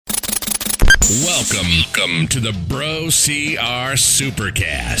Welcome to the Bro CR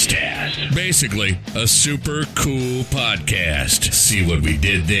Supercast. Basically, a super cool podcast. See what we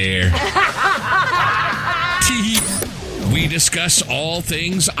did there? We discuss all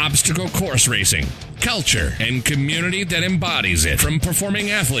things obstacle course racing, culture, and community that embodies it, from performing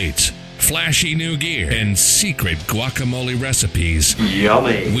athletes, flashy new gear, and secret guacamole recipes.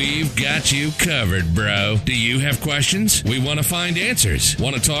 Yummy. We've got you covered, bro. Do you have questions? We want to find answers.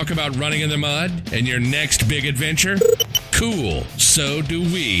 Want to talk about running in the mud and your next big adventure? Cool. So do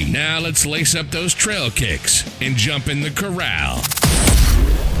we. Now let's lace up those trail kicks and jump in the corral.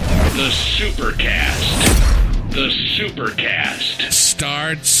 The Supercast. The Supercast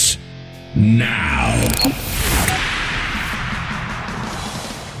starts now.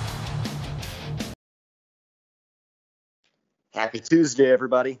 Happy Tuesday,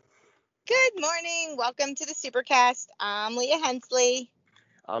 everybody. Good morning. Welcome to the Supercast. I'm Leah Hensley.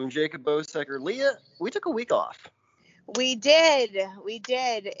 I'm Jacob Bosecker. Leah, we took a week off. We did.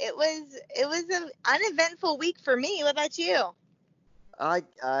 It was an uneventful week for me. What about you? I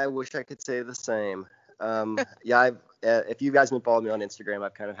wish I could say the same. If you guys have been following me on Instagram,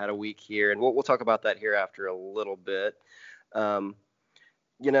 I've kind of had a week here, and we'll talk about that here after a little bit. But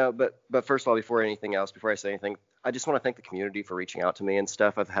first of all, before I say anything, I just want to thank the community for reaching out to me and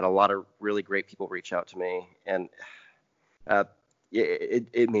stuff. I've had a lot of really great people reach out to me, and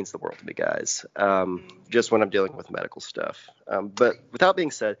it means the world to me, guys. Just when I'm dealing with medical stuff. But with that being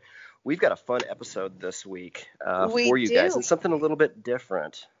said, we've got a fun episode this week for you guys, and something a little bit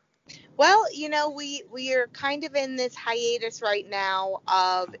different. Well, we are kind of in this hiatus right now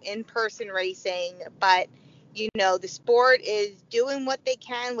of in-person racing, but the sport is doing what they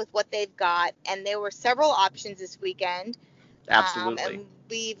can with what they've got, and there were several options this weekend. Absolutely. And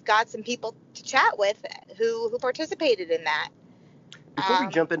we've got some people to chat with who participated in that. Before we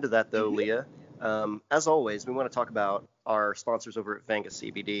jump into that, though, Leah, as always, we want to talk about our sponsors over at Venga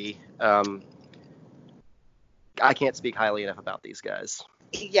CBD. I can't speak highly enough about these guys.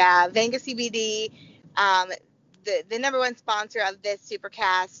 Yeah, Venga CBD, the number one sponsor of this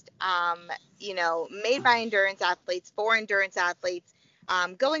Supercast, made by endurance athletes for endurance athletes.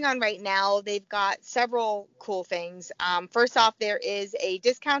 Going on right now, they've got several cool things. First off, there is a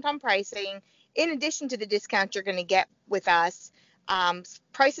discount on pricing. In addition to the discount you're going to get with us,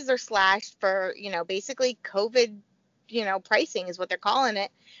 prices are slashed for, basically COVID, pricing is what they're calling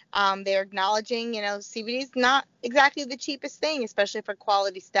it. They're acknowledging, CBD is not exactly the cheapest thing, especially for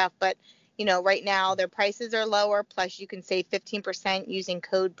quality stuff, but right now their prices are lower, plus you can save 15% using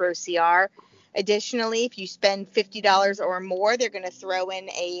code BROCR. Additionally, if you spend $50 or more, they're going to throw in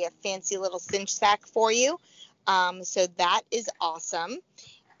a fancy little cinch sack for you. So that is awesome.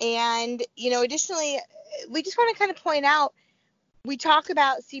 And, additionally, we just want to kind of point out, we talk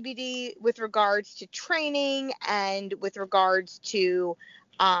about CBD with regards to training and with regards to,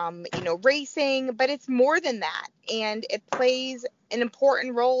 racing, but it's more than that. And it plays an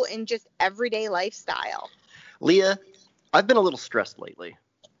important role in just everyday lifestyle. Leah, I've been a little stressed lately.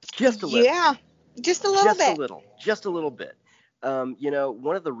 Just a little. Yeah, just a little bit. Just a little bit.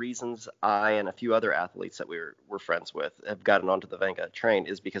 One of the reasons I and a few other athletes that we're friends with have gotten onto the Venga train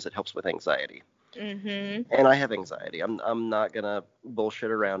is because it helps with anxiety. Mm-hmm. And I have anxiety. I'm not going to bullshit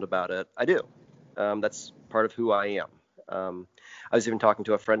around about it. I do. That's part of who I am. I was even talking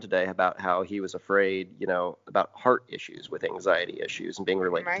to a friend today about how he was afraid, about heart issues with anxiety issues and being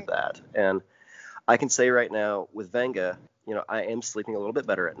related to that. And I can say right now with Venga, I am sleeping a little bit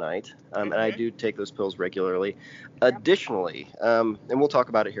better at night, and I do take those pills regularly. Additionally, and we'll talk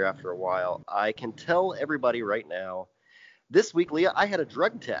about it here after a while, I can tell everybody right now, this week, Leah, I had a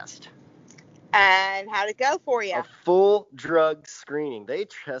drug test. And how'd it go for you? A full drug screening. They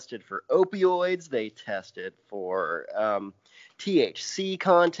tested for opioids. They tested for THC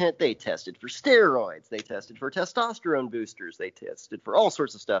content. They tested for steroids. They tested for testosterone boosters. They tested for all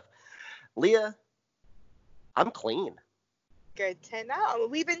sorts of stuff. Leah, I'm clean. Good to know.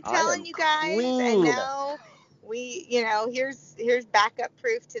 We've been telling you guys, and now here's backup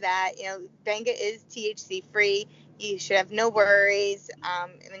proof to that. Venga is THC free. You should have no worries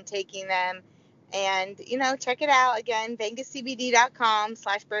in taking them. And, check it out again,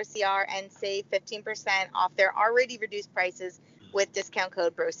 vengacbd.com/BroCR and save 15% off their already reduced prices with discount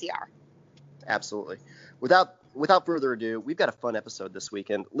code BroCR. Absolutely. Without further ado, we've got a fun episode this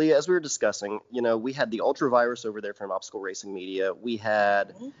weekend. Leah, as we were discussing, we had the Ultravirus over there from Obstacle Racing Media. We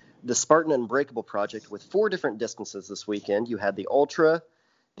had the Spartan Unbreakable project with 4 different distances this weekend. You had the Ultra,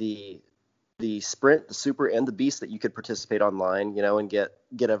 the the sprint, the super, and the beast that you could participate online, and get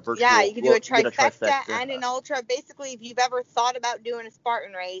a virtual. Yeah, you can do a get trifecta and an ultra. Basically, if you've ever thought about doing a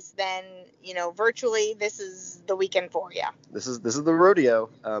Spartan race, then virtually this is the weekend for you. This is the rodeo.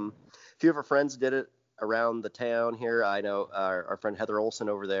 A few of our friends did it around the town here. I know our friend Heather Olson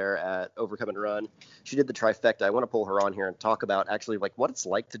over there at Overcome and Run. She did the trifecta. I want to pull her on here and talk about actually like what it's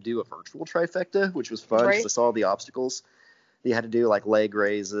like to do a virtual trifecta, which was fun because I saw the obstacles. You had to do like leg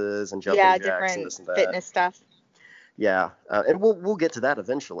raises and jumping jacks and this and that. Fitness stuff. Yeah, and we'll get to that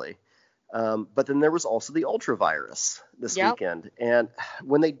eventually. But then there was also the Ultravirus this weekend. And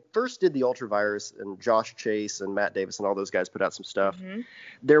when they first did the Ultravirus, and Josh Chase and Matt Davis and all those guys put out some stuff,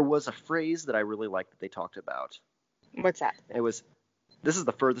 there was a phrase that I really liked that they talked about. What's that? It was, "This is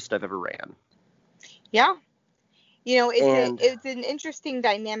the furthest I've ever ran." Yeah. It's an interesting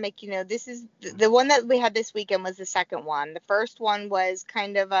dynamic. This is the one that we had this weekend was the second one. The first one was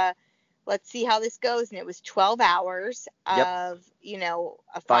kind of a, let's see how this goes. And it was 12 hours of,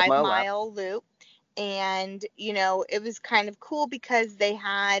 a 5-mile loop. And, it was kind of cool because they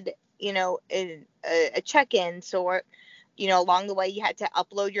had, a check-in sort. Along the way, you had to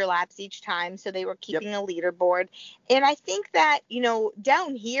upload your laps each time. So they were keeping a leaderboard. And I think that,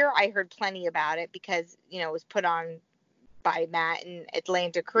 down here, I heard plenty about it because, it was put on by Matt and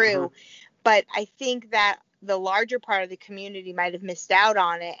Atlanta crew. But I think that the larger part of the community might have missed out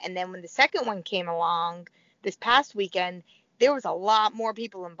on it. And then when the second one came along this past weekend, there was a lot more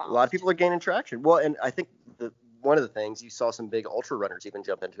people involved. A lot of people are gaining traction. Well, and I think one of the things, you saw some big ultra runners even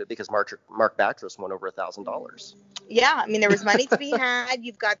jump into it because Mark Batros won over $1,000. Yeah, I mean, there was money to be had.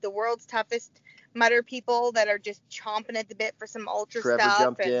 You've got the world's toughest mudder people that are just chomping at the bit for some ultra Trevor stuff.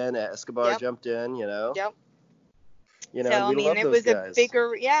 Jumped in, Escobar jumped in, Yep. So, I mean, it was guys.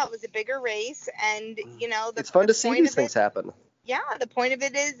 it was a bigger race, and, it's fun to see these things happen. Yeah, the point of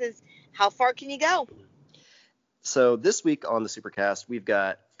it is how far can you go? So this week on the Supercast, we've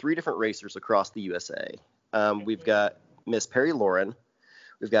got 3 different racers across the USA. We've got Miss Perry Lauren,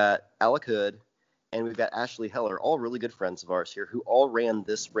 we've got Alec Hood, and we've got Ashley Heller, all really good friends of ours here, who all ran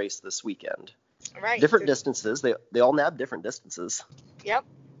this race this weekend. Right. Different distances. They all nabbed different distances. Yep.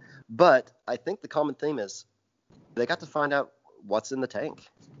 But I think the common theme is they got to find out what's in the tank.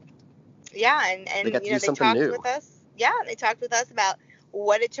 Yeah, and they got to do something talked new. with us. Yeah, they talked with us about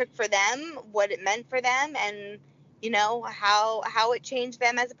what it took for them, what it meant for them, and how it changed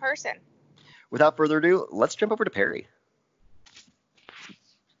them as a person. Without further ado, let's jump over to Perry.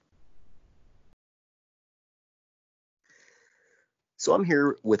 So I'm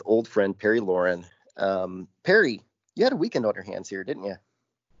here with old friend Perry Lauren. Perry, you had a weekend on your hands here, didn't you?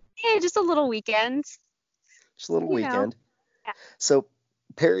 Yeah, just a little weekend. Just a little weekend. Yeah. So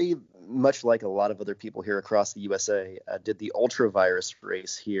Perry, much like a lot of other people here across the USA, did the Ultravirus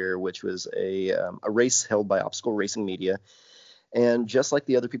race here, which was a race held by Obstacle Racing Media. And just like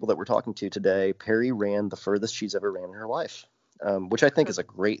the other people that we're talking to today, Perry ran the furthest she's ever ran in her life, which I think is a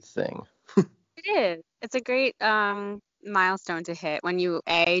great thing. It is. It's a great milestone to hit when you,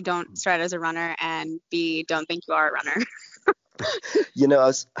 A, don't start as a runner, and B, don't think you are a runner.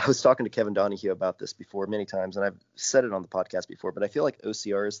 I was talking to Kevin Donahue about this before many times, and I've said it on the podcast before, but I feel like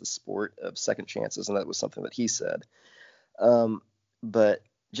OCR is the sport of second chances, and that was something that he said. But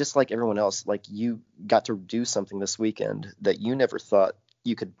just like everyone else, like you got to do something this weekend that you never thought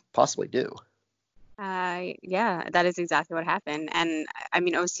you could possibly do. Yeah, that is exactly what happened. And I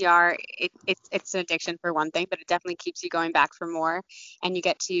mean, OCR, it's an addiction for one thing, but it definitely keeps you going back for more. And you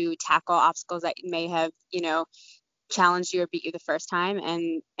get to tackle obstacles that may have, challenged you or beat you the first time.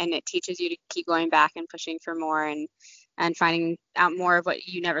 And it teaches you to keep going back and pushing for more and finding out more of what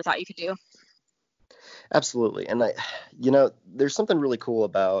you never thought you could do. Absolutely. And there's something really cool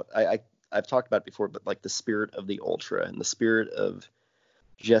about, I've talked about it before, but like the spirit of the ultra and the spirit of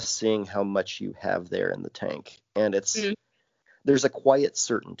just seeing how much you have there in the tank. And there's a quiet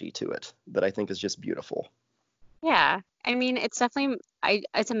certainty to it that I think is just beautiful. Yeah. I mean, it's definitely,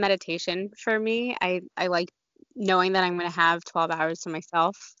 it's a meditation for me. I like knowing that I'm going to have 12 hours to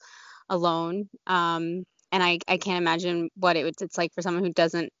myself alone. And I can't imagine what it's like for someone who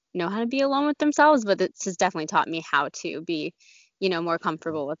doesn't know how to be alone with themselves, but this has definitely taught me how to be, more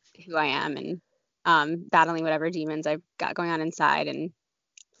comfortable with who I am and battling whatever demons I've got going on inside and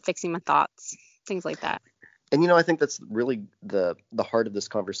fixing my thoughts, things like that. And, I think that's really the heart of this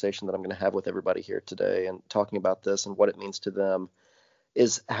conversation that I'm going to have with everybody here today, and talking about this and what it means to them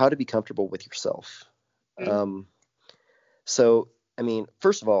is how to be comfortable with yourself. So, I mean,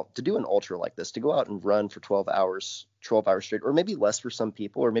 first of all, to do an ultra like this, to go out and run for 12 hours straight, or maybe less for some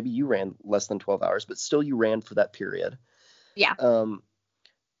people, or maybe you ran less than 12 hours, but still you ran for that period. Yeah.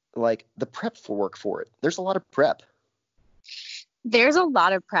 like the prep for work for it. There's a lot of prep. There's a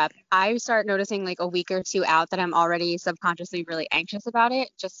lot of prep. I start noticing like a week or two out that I'm already subconsciously really anxious about it.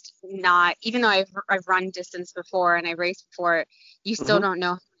 Just not, even though I've run distance before and I've raced before, you still Mm-hmm. don't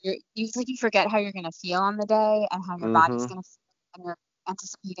know. It's like you forget how you're gonna feel on the day and how your body's Mm-hmm. gonna feel, and you're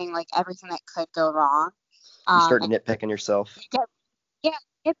anticipating like everything that could go wrong. You start And nitpicking yourself. you get, yeah,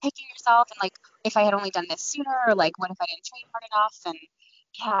 you get picking yourself and like if I had only done this sooner, or like what if I didn't train hard enough, and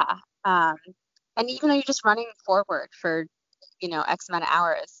yeah. And even though you're just running forward for X amount of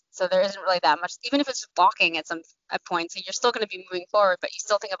hours. So there isn't really that much, even if it's just walking at points, so you're still going to be moving forward, but you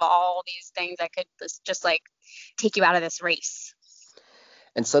still think of all these things that could just like take you out of this race.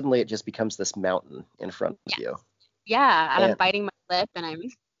 And suddenly it just becomes this mountain in front of you. Yeah. And I'm And biting my lip and I'm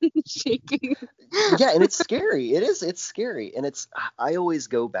shaking. yeah, and it's scary. It's scary. And I always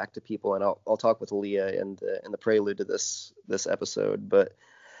go back to people, and I'll talk with Leah in the prelude to this episode. But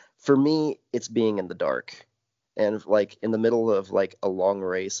for me, it's being in the dark. And like in the middle of like a long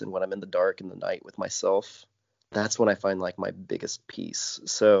race, and when I'm in the dark in the night with myself, that's when I find like my biggest peace.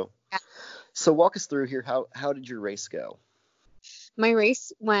 So walk us through here. How did your race go? My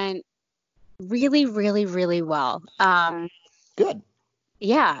race went really, really, really well. Good.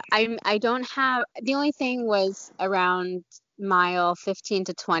 Yeah, I don't have, the only thing was around mile 15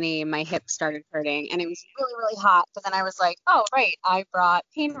 to 20, my hip started hurting and it was really, really hot. But then I was like, oh, right, I brought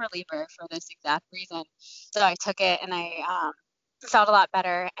pain reliever for this exact reason. So I took it and I felt a lot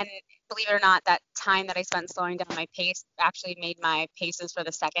better. And believe it or not, that time that I spent slowing down my pace actually made my paces for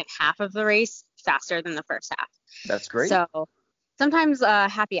the second half of the race faster than the first half. That's great. So sometimes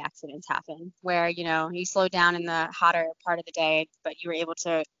happy accidents happen where, you slow down in the hotter part of the day, but you were able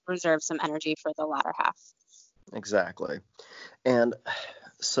to reserve some energy for the latter half. Exactly. And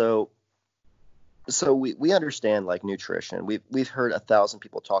so we understand like nutrition. We've heard 1,000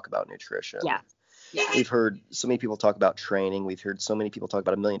 people talk about nutrition. Yeah. We've heard so many people talk about training. We've heard so many people talk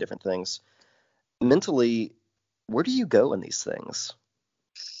about a million different things. Mentally, where do you go in these things?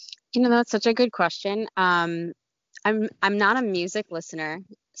 That's such a good question. I'm not a music listener,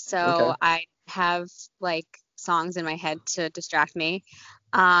 so Okay. I have like songs in my head to distract me.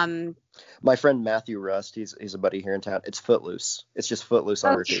 My friend Matthew Rust, he's a buddy here in town. It's Footloose. It's just Footloose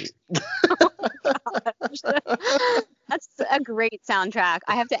on repeat. That's a great soundtrack.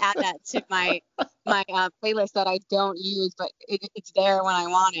 I have to add that to my playlist that I don't use, but it's there when I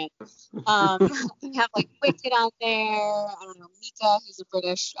want it. We have like Wicked on there. I don't know, Mika, who's a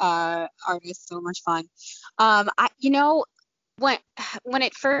British artist, so much fun. When I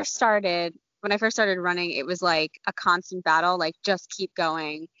first started running, it was like a constant battle, like just keep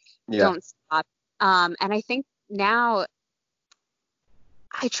going, don't stop. And I think now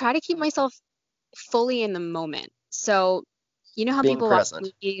I try to keep myself fully in the moment. So how Being people present.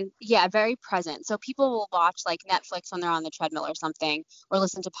 watch movies, very present. So people will watch like Netflix when they're on the treadmill or something, or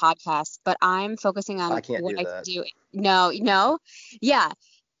listen to podcasts, but I'm focusing on I can't what do I that. can do. No, yeah.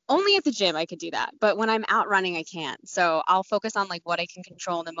 Only at the gym I could do that, but when I'm out running, I can't. So I'll focus on like what I can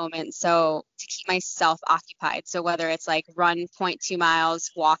control in the moment. So to keep myself occupied. So whether it's like run 0.2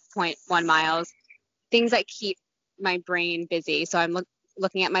 miles, walk 0.1 miles, things that keep my brain busy. So I'm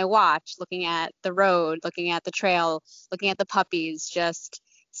looking at my watch, looking at the road, looking at the trail, looking at the puppies, just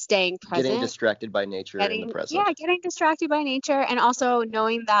staying present. Getting distracted by nature in the present. Yeah, getting distracted by nature, and also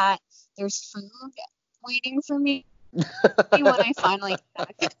knowing that there's food waiting for me when I finally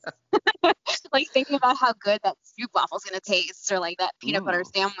get back. Like thinking about how good that stroop waffle's gonna taste, or like that peanut butter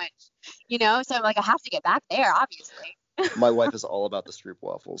sandwich, So I'm like, I have to get back there, obviously. My wife is all about the stroop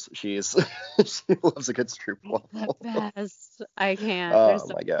waffles. She loves a good stroop waffle. The best. I can't. Oh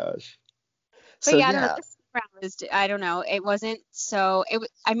my gosh. But yeah, I don't know. It wasn't so.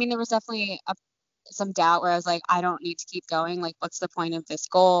 I mean, there was definitely some doubt where I was like, I don't need to keep going. Like, what's the point of this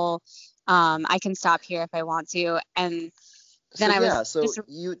goal? I can stop here if I want to. And then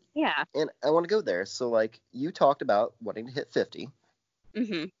and I want to go there. So like you talked about wanting to hit 50.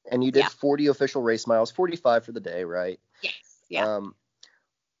 Mm-hmm. And you did 40 official race miles, 45 for the day, right? Yes. Yeah.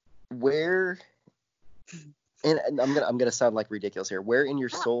 Where, and I'm gonna sound like ridiculous here. Where in your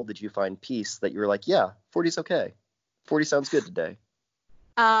soul did you find peace that you were like, yeah, 40's okay. 40 sounds good today.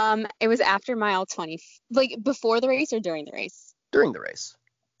 It was after mile 20, like before the race or during the race? During the race.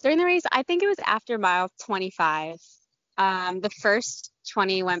 During the race, I think it was after mile 25. The first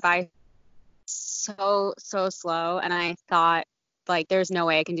 20 went by so slow, and I thought, like, there's no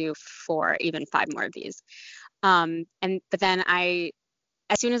way I can do 4, even 5 more of these. But then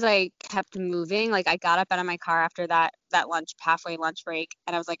as soon as I kept moving, like I got up out of my car after that halfway lunch break,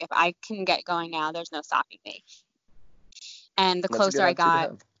 and I was like, if I can get going now, there's no stopping me. And the closer I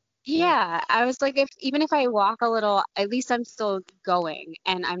got, Yeah, I was like, if even if I walk a little, at least I'm still going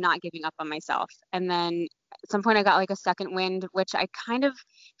and I'm not giving up on myself. And then at some point I got like a second wind, which I kind of,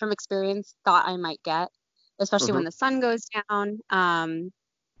 from experience, thought I might get, especially Hmm. when the sun goes down. And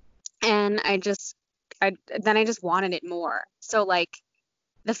then I just wanted it more. So like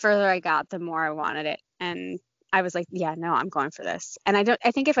the further I got, the more I wanted it. And I was like, yeah, no, I'm going for this. And I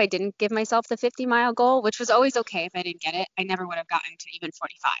think if I didn't give myself the 50-mile goal, which was always okay if I didn't get it, I never would have gotten to even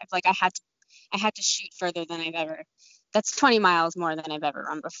 45. Like I had to shoot further than that's 20 miles more than I've ever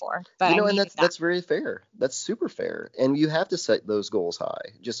run before. But You I know, and needed that. that's very fair. That's super fair. And you have to set those goals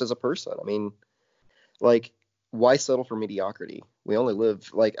high, just as a person. I mean, like, why settle for mediocrity? We only live,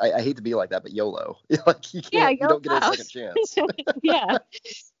 like, I hate to be like that, but YOLO. Like, Yeah, you go don't get a second chance. Yeah.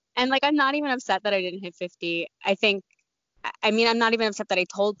 And like I'm not even upset that I didn't hit 50. I mean, I'm not even upset that I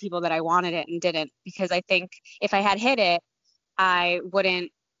told people that I wanted it and didn't, because I think if I had hit it, I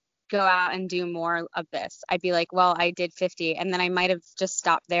wouldn't go out and do more of this. I'd be like, well, I did 50, and then I might have just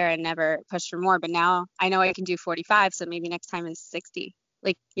stopped there and never pushed for more. But now I know I can do 45, so maybe next time is 60.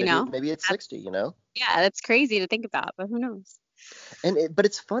 Like, Maybe it's That's, 60, you know? yeah, that's crazy to think about, but who knows? But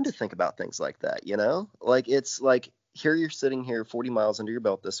it's fun to think about things like that, you know? Like, it's like, here you're sitting here 40 miles under your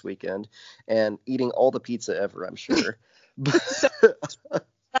belt this weekend and eating all the pizza ever, I'm sure. So,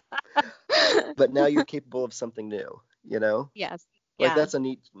 But now you're capable of something new, you know? yes, Like, yeah. that's a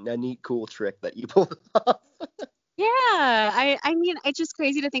neat, cool trick that you pulled off. Yeah, I mean, it's just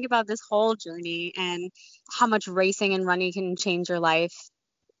crazy to think about this whole journey and how much racing and running can change your life.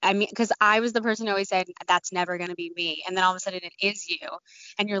 I mean, because I was the person who always said, that's never going to be me. And then all of a sudden it is you.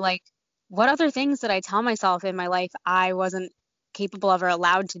 And you're like, what other things did I tell myself in my life I wasn't capable of or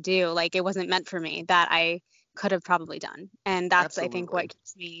allowed to do? Like it wasn't meant for me that I could have probably done. And that's, I think, what Absolutely.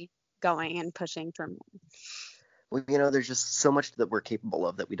 keeps me going and pushing for more. Well, you know, there's just so much that we're capable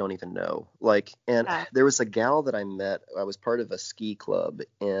of that we don't even know. Like, and Yeah. there was a gal that I met. I was part of a ski club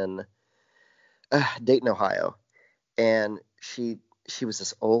in Dayton, Ohio, and she was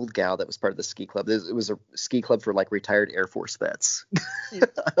this old gal that was part of the ski club. It was a ski club for like retired Air Force vets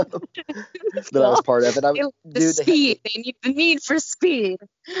that I was Well, part of. And they love the dude, speed. They need the need for speed.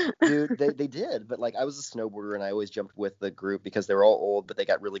 dude, they did. But like, I was a snowboarder, and I always jumped with the group because they were all old, but they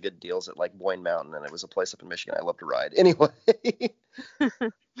got really good deals at like Boyne Mountain, and it was a place up in Michigan I love to ride. Anyway,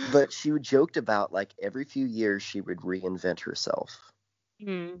 but she joked about like every few years she would reinvent herself,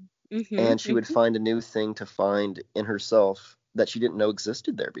 Mm. hmm and she would find a new thing to find in herself that she didn't know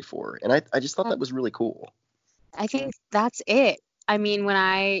existed there before. And I just thought that was really cool. I think that's it. I mean, when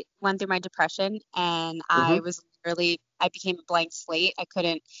I went through my depression and Hmm. I became a blank slate. I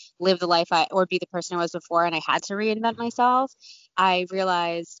couldn't live the life or be the person I was before, and I had to reinvent myself. I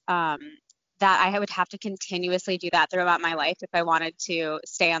realized that I would have to continuously do that throughout my life if I wanted to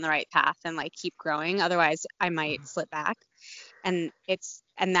stay on the right path and like keep growing. Otherwise, I might slip back. And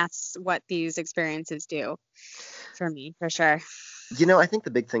that's what these experiences do for me, for sure. You know, I think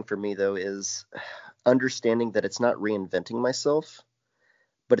the big thing for me though is understanding that it's not reinventing myself,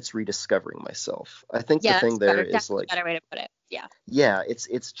 but it's rediscovering myself. I think the Yeah, thing that's there better. is Definitely like, a better way to put it. Yeah. yeah,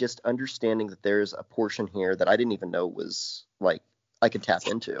 it's just understanding that there's a portion here that I didn't even know was like I could tap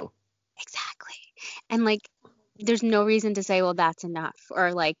into. Exactly. And like, there's no reason to say, well, that's enough.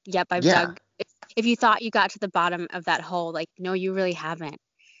 Or like, yep, I've Yeah, dug. If you thought you got to the bottom of that hole, like, no, you really haven't.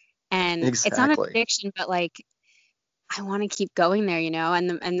 And it's not an exactly. addiction, but like, I want to keep going there, and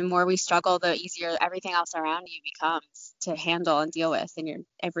the more we struggle, the easier everything else around you becomes to handle and deal with in your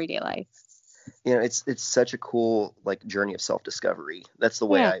everyday life. You know, it's such a cool like journey of self-discovery. That's the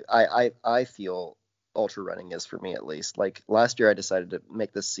way Yeah, I feel ultra running is for me at least. Like last year I decided to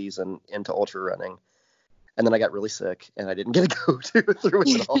make this season into ultra running, and then I got really sick and I didn't get to go through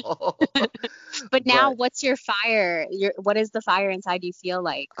it all. but now But what's your fire? What is the fire inside you feel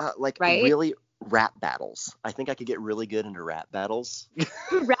like, like right? really rap battles. I think I could get really good into rap battles.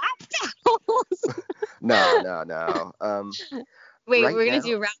 Rap battles. No. Wait, Right we're gonna now,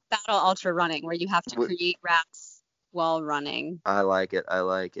 do rap battle ultra running where you have to w- create raps while running. I like it. I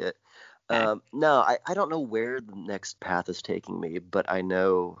like it. Okay. No, I don't know where the next path is taking me, but I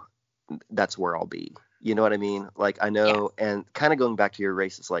know that's where I'll be. You know what I mean? Like I Yeah. know, and kind of going back to your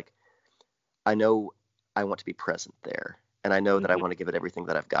race, it's like I know I want to be present there, and I know that I hmm want to give it everything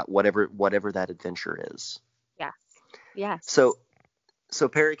that I've got, whatever that adventure is. Yes. Yes. So, so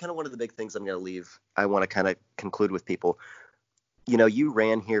Perry, kind of one of the big things I'm going to leave, I want to kind of conclude with people. You know, you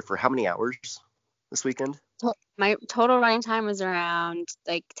ran here for how many hours this weekend? My total running time was around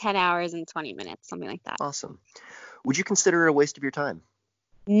like 10 hours and 20 minutes, something like that. Awesome. Would you consider it a waste of your time?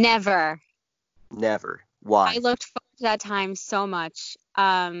 Never. Never. I Why? looked forward to that time so much.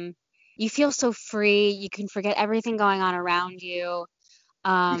 You feel so free. You can forget everything going on around you. You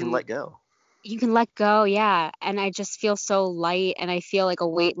can Um, let go. you can let go, yeah. And I just feel so light, and I feel like a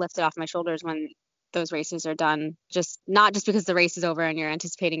weight lifted off my shoulders when those races are done. Just not just because the race is over and you're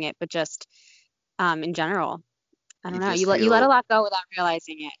anticipating it, but just in general. I You don't know. just You let a feel, lot go without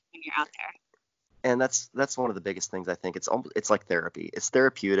realizing it when you're out there. and that's one of the biggest things I think. It's like therapy. It's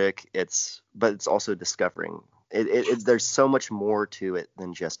therapeutic. But it's also discovering. There's so much more to it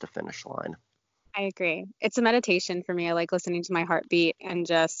than just a finish line. I agree. It's a meditation for me. I like listening to my heartbeat and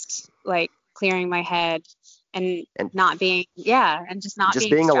just like clearing my head and And not being, yeah, and just not just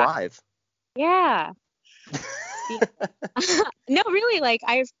being being distracted. alive. Yeah. No, really, like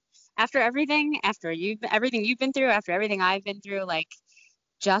after everything you've been through, after everything I've been through, like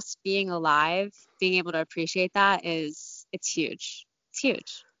just being alive, being able to appreciate that it's huge. It's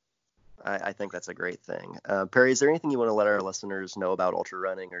huge. I think that's a great thing. Perry, is there anything you want to let our listeners know about ultra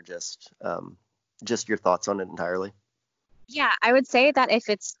running, or just your thoughts on it entirely? Yeah, I would say that if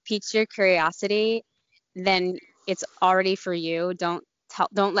it's piques your curiosity, then it's already for you. Don't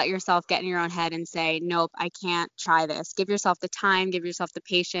let yourself get in your own head and say, nope, I can't try this. Give yourself the time, give yourself the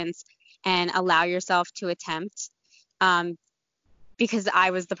patience, and allow yourself to attempt. Um, because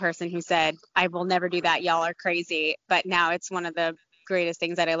I was the person who said, I will never do that. Y'all are crazy. But now it's one of the greatest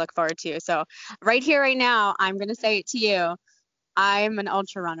things that I look forward to. So right here, right now, I'm going to say it to you. I'm an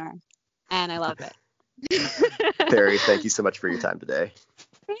ultra runner and I love it. Perry, thank you so much for your time today.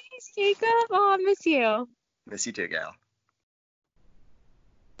 Thanks, Jacob. Oh, I miss you. Miss you too, gal.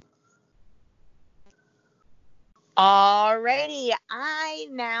 Alrighty, I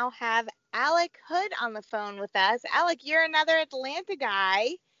now have Alec Hood on the phone with us. Alec, you're another Atlanta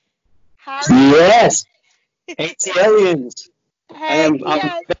guy. How are you? Yes, ATLians. Heck I'm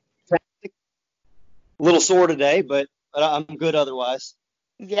yes. a little sore today, but I'm good otherwise.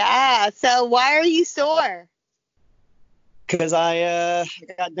 Yeah, so why are you sore? Because I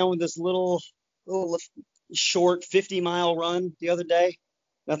got done with this little short 50-mile run the other day.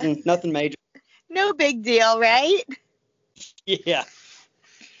 Nothing major. No big deal, right? Yeah.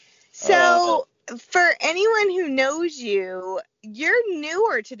 So, for anyone who knows you, you're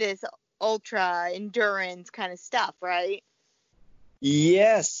newer to this ultra endurance kind of stuff, right?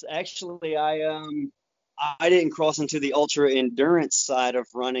 Yes, actually, I didn't cross into the ultra endurance side of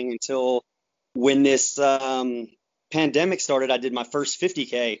running until when this pandemic started. I did my first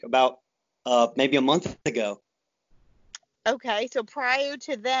 50K about maybe a month ago. Okay, so prior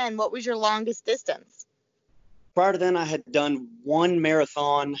to then, what was your longest distance? Prior to then, I had done one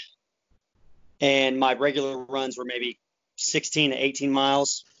marathon, and my regular runs were maybe 16 to 18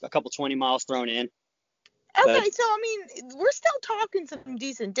 miles, a couple 20 miles thrown in. Okay, But, so I mean, we're still talking some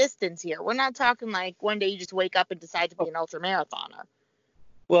decent distance here. We're not talking like one day you just wake up and decide to be an ultra marathoner.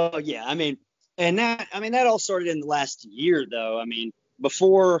 well, yeah, that all started in the last year, though. I mean,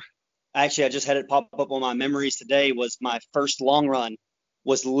 before, actually, I just had it pop up on my memories today, was my first long run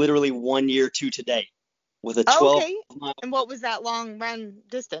was literally 1 year to today with a 12 Okay, mile, and what was that long run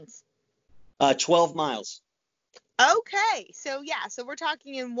distance? 12 miles. Okay, so yeah, so we're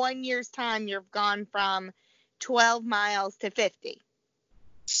talking in 1 year's time, you've gone from 12 miles to 50.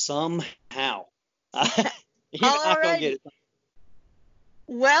 Somehow. Even I don't get Alrighty. it.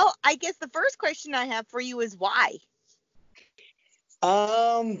 Well, I guess the first question I have for you is why?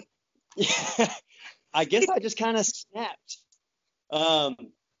 I guess I just kind of snapped.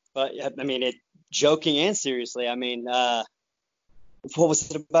 But I mean, joking and seriously. I mean, what was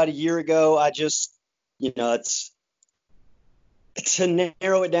it, about a year ago? I just, it's to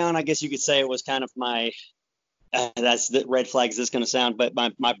narrow it down. I guess you could say it was kind of my. That's the red flags. This going to sound, but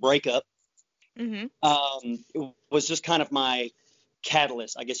my breakup. Mm-hmm. It was just kind of my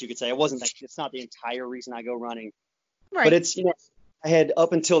catalyst. I guess you could say it wasn't. It's not the entire reason I go running, Right. but it's I had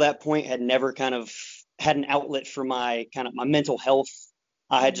up until that point had never kind of had an outlet for my kind of my mental health.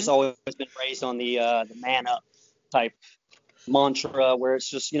 I had just always been raised on the man up type mantra, where it's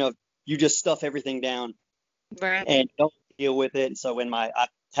just you just stuff everything down Right. and don't deal with it. And so when I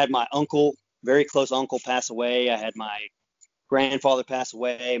had my uncle, very close uncle, pass away, I had my grandfather pass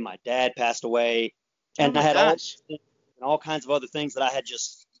away, my dad passed away, and I had all kinds of other things that I had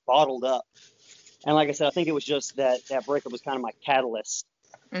just bottled up. And like I said, I think it was just that breakup was kind of my catalyst.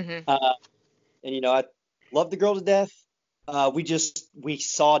 Mm-hmm. And I loved the girl to death. We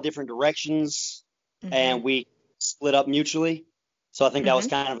saw different directions, and we split up mutually. So I think that was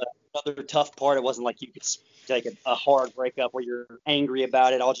kind of another tough part. It wasn't like you could take a hard breakup where you're angry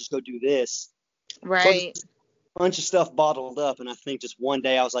about it. I'll just go do this. Right. So a bunch of stuff bottled up, and I think just one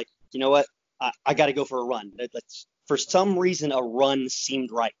day I was like, you know what? I got to go for a run. for some reason, a run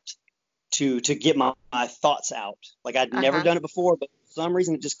seemed right to get my thoughts out. Like I'd never done it before, but for some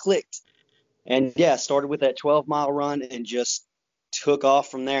reason it just clicked. And yeah, started with that 12-mile run and just took off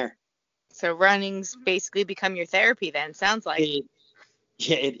from there. So running's basically become your therapy then, sounds like.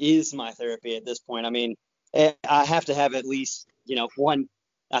 It is my therapy at this point. I mean, I have to have at least, one,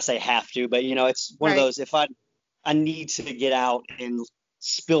 I say have to, but, it's one of those, if I need to get out and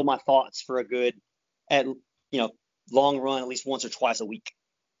spill my thoughts for a good, long run, at least once or twice a week.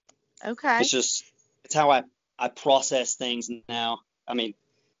 Okay. It's how I process things now. I mean,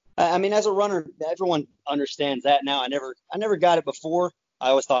 as a runner, everyone understands that now. I never got it before. I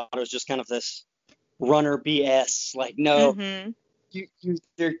always thought it was just kind of this runner BS. Like, no,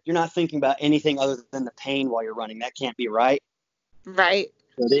 you're not thinking about anything other than the pain while you're running. That can't be right. Right.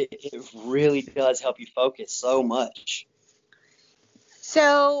 But it really does help you focus so much.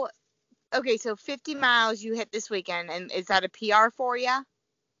 So, okay, so 50 miles you hit this weekend, and is that a PR for you?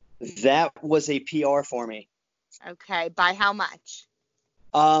 That was a PR for me. Okay, by how much?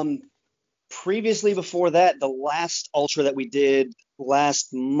 Previously before that, the last ultra that we did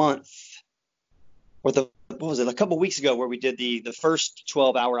last month, or a couple weeks ago, where we did the first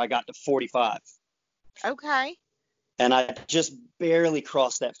 12-hour, I got to 45. Okay. And I just barely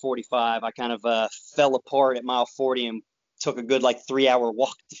crossed that 45. I kind of fell apart at mile 40 and took a good 3-hour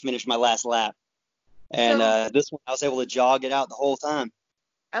walk to finish my last lap. And this one, I was able to jog it out the whole time.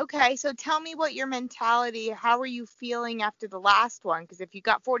 Okay, so tell me what your mentality, how are you feeling after the last one? Because if you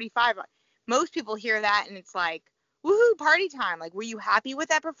got 45, most people hear that and it's like, woohoo, party time. Like, were you happy with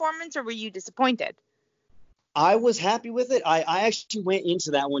that performance or were you disappointed? I was happy with it. I actually went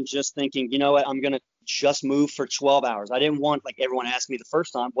into that one just thinking, you know what, I'm going to just move for 12 hours. I didn't want, like everyone asked me the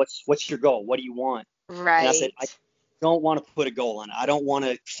first time, what's your goal? What do you want? Right. And I said, I don't want to put a goal on it. I don't want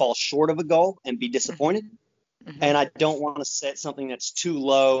to fall short of a goal and be disappointed. And I don't want to set something that's too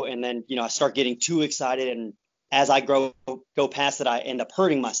low and then, I start getting too excited. And as I go past it, I end up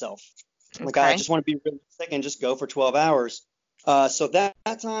hurting myself. Like, I just want to be realistic and just go for 12 hours. So that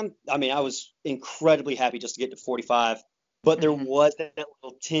time, I was incredibly happy just to get to 45. But there was that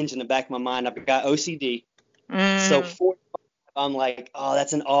little tinge in the back of my mind. I've got OCD. So 45, I'm like, oh,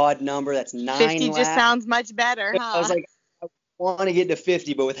 that's an odd number. That's 9 50 laps. just sounds much better, huh? I was like, I want to get to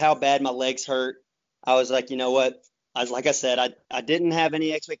 50, but with how bad my legs hurt, I was like, you know what? Like I said, I didn't have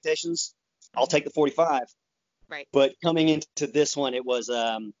any expectations. I'll take the 45. Right. But coming into this one, it was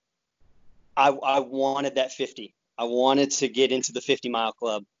I wanted that 50. I wanted to get into the 50-mile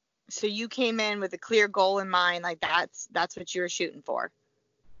club. So you came in with a clear goal in mind, like that's what you were shooting for.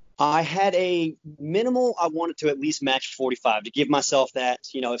 I had a minimal. I wanted to at least match 45 to give myself that,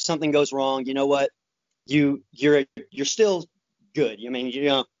 if something goes wrong, you know what, you're still good.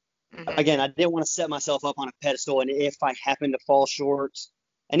 Again, I didn't want to set myself up on a pedestal, and if I happen to fall short,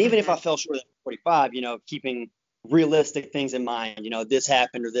 and even if I fell short at 45, keeping realistic things in mind, this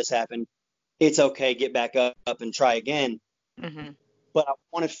happened or this happened, it's okay, get back up and try again. But I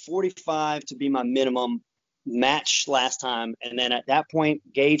wanted 45 to be my minimum match last time, and then at that point,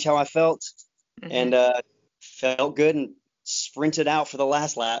 gauge how I felt, and felt good and sprinted out for the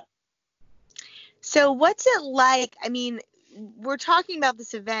last lap. So what's it like? We're talking about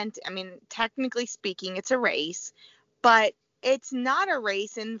this event. Technically speaking, it's a race, but it's not a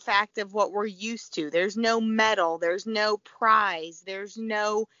race in fact of what we're used to. There's no medal, there's no prize, there's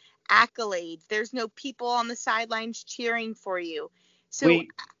no accolades, there's no people on the sidelines cheering for you. So we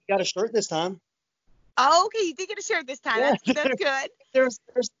got a shirt this time. Oh, okay, you did get a shirt this time. Yeah. That's good. There's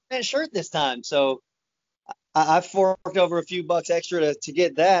that shirt this time, so I forked over a few bucks extra to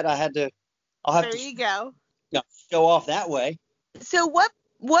get that. I'll have there to you go. Show off that way. So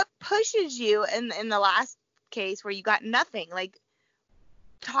what pushes you in the last case where you got nothing? Like,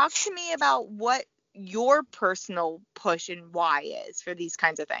 talk to me about what your personal push and why is for these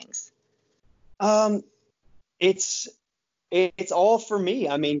kinds of things. It's all for me.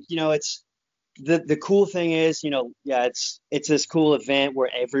 It's the cool thing is, it's this cool event where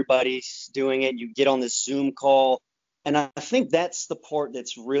everybody's doing it. You get on this Zoom call, and I think that's the part that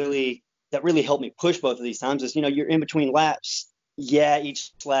really helped me push both of these times is, you're in between laps. Yeah,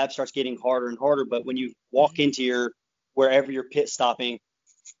 each lap starts getting harder and harder, but when you walk into wherever you're pit stopping,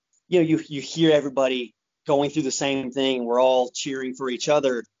 you hear everybody going through the same thing, and we're all cheering for each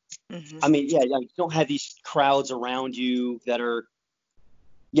other. You don't have these crowds around you that are,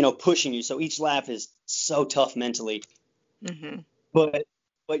 pushing you. So each lap is so tough mentally. But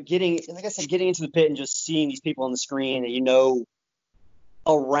getting into the pit and just seeing these people on the screen and,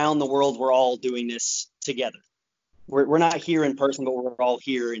 around the world, we're all doing this together. We're not here in person, but we're all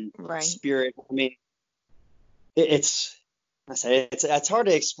here in spirit. it's I say it's hard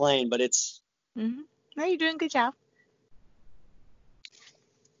to explain, but it's. Mm-hmm. No, you're doing a good job.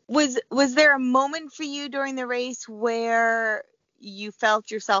 Was there a moment for you during the race where you felt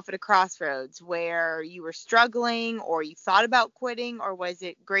yourself at a crossroads, where you were struggling or you thought about quitting, or was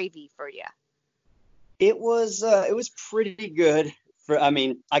it gravy for you? It was pretty good.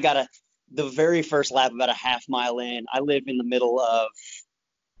 I got the very first lap about a half mile in. I live in the middle of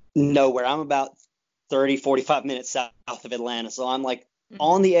nowhere. I'm about 30, 45 minutes south of Atlanta, so I'm like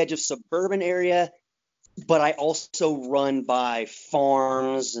on the edge of suburban area. But I also run by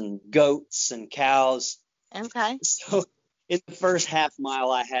farms and goats and cows. Okay. So in the first half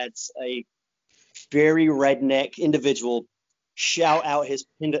mile, I had a very redneck individual shout out his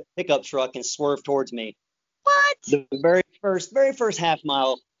pickup truck and swerve towards me. What? The very first half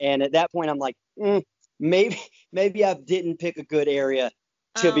mile. And at that point, I'm like, maybe I didn't pick a good area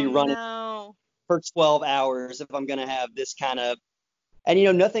to be running for 12 hours if I'm going to have this kind of. And,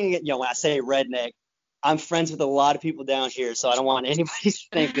 nothing, when I say redneck, I'm friends with a lot of people down here, so I don't want anybody to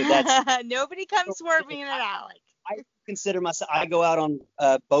think that that's. Nobody comes swerving at Alec. I consider myself. I go out on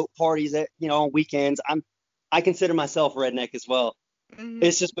boat parties on weekends. I consider myself redneck as well. Mm-hmm.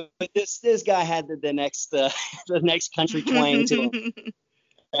 It's just, but this guy had the next country twang to him,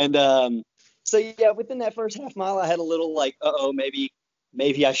 and so yeah, within that first half mile, I had a little like,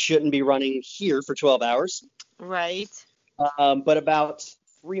 maybe I shouldn't be running here for 12 hours. Right. But about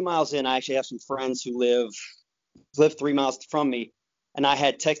 3 miles in, I actually have some friends who live 3 miles from me, and I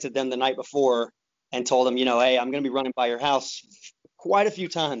had texted them the night before and told them, hey, I'm going to be running by your house quite a few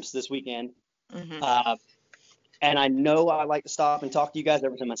times this weekend. Mm-hmm. And I know I like to stop and talk to you guys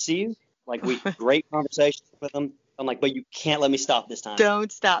every time I see you. Like, we great conversations with them. I'm like, but you can't let me stop this time.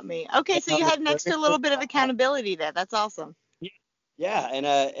 Don't stop me. Okay, so you had an extra little bit of accountability there. That's awesome. Yeah, and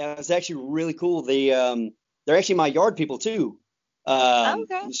it was actually really cool. They're actually my yard people too.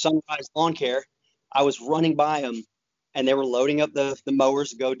 Sunrise Lawn Care. I was running by them, and they were loading up the mowers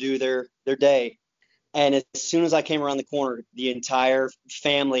to go do their day. And as soon as I came around the corner, the entire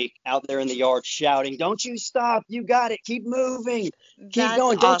family out there in the yard shouting, "Don't you stop! You got it! Keep moving! Keep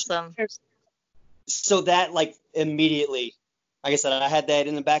going!" Awesome. So that, like, immediately, like I said, I had that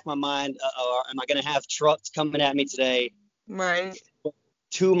in the back of my mind. Am I going to have trucks coming at me today? Right.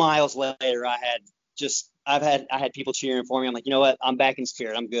 2 miles later, I had people cheering for me. I'm like, you know what? I'm back in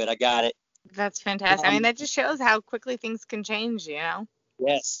spirit. I'm good. I got it. That's fantastic. I mean, that just shows how quickly things can change,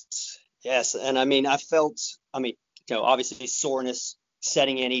 Yes. And I felt, obviously soreness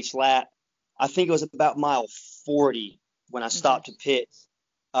setting in each lap. I think it was about mile 40 when I stopped to pit.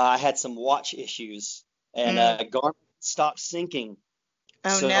 I had some watch issues, and Garmin stopped syncing.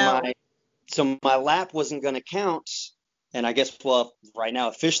 So my lap wasn't going to count. And I guess, right now,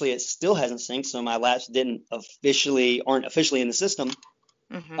 officially, it still hasn't synced, so my laps aren't officially in the system.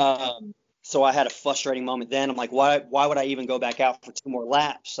 Mm-hmm. So I had a frustrating moment then. I'm like, why would I even go back out for 2 more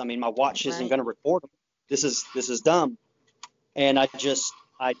laps? I mean, my watch isn't going to record them. This is dumb. And I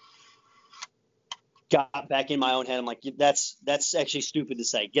got back in my own head. I'm like, that's actually stupid to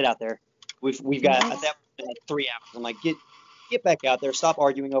say. Get out there. We've got at that point, 3 hours. I'm like, get back out there. Stop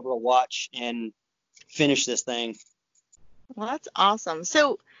arguing over a watch and finish this thing. Well, that's awesome.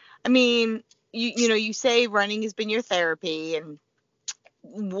 So, I mean, you say running has been your therapy, and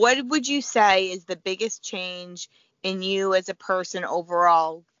what would you say is the biggest change in you as a person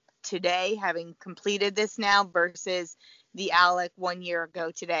overall today, having completed this now, versus the Alec 1 year ago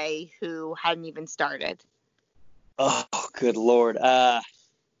today who hadn't even started? Oh, good Lord. I'm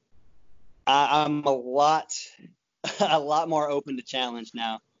a lot more open to challenge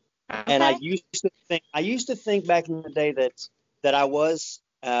now. Okay. And I used to think back in the day that I was,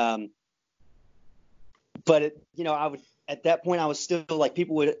 but I would, at that point I was still like,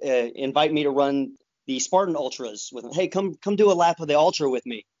 people would invite me to run the Spartan Ultras with them. Hey, come do a lap of the Ultra with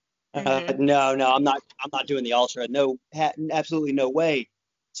me. Mm-hmm. No, I'm not doing the Ultra. No, absolutely no way.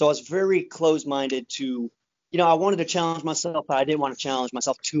 So I was very close-minded to, I wanted to challenge myself, but I didn't want to challenge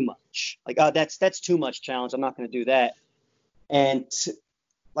myself too much. Like, that's too much challenge. I'm not going to do that. And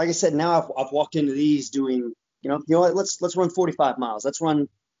like I said, now I've walked into these doing, you know what, let's run 45 miles. Let's run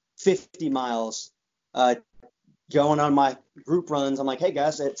 50 miles. Going on my group runs, I'm like, hey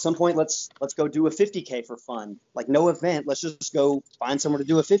guys, at some point let's go do a 50K for fun. Like, no event. Let's just go find somewhere to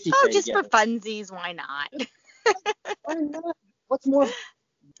do a 50K. Oh, just together. For funsies, why not? Why not?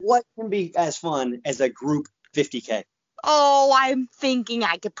 What can be as fun as a group 50K? Oh, I'm thinking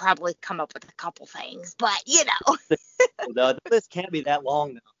I could probably come up with a couple things, but the list can't be that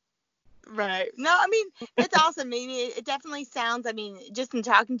long though. Right. No, I mean, it's awesome. I mean, it definitely sounds, I mean, just in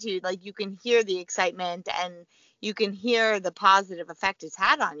talking to you, like you can hear the excitement and you can hear the positive effect it's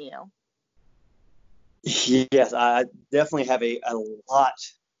had on you. Yes, I definitely have a lot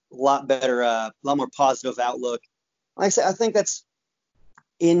better, lot more positive outlook. Like I said, I think that's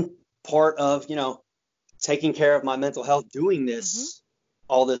in part of, taking care of my mental health, doing this,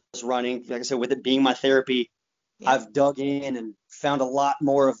 all this running. Like I said, with it being my therapy, Yeah. I've dug in and found a lot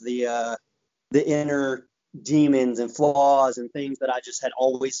more of the inner demons and flaws and things that I just had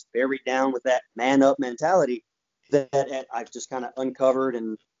always buried down with that man up mentality that I've just kind of uncovered.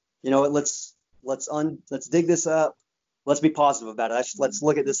 And let's dig this up. Let's be positive about it. Let's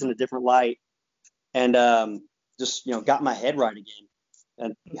look at this in a different light, and just got my head right again.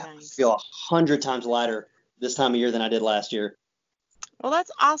 And I feel 100 times lighter this time of year than I did last year. Well,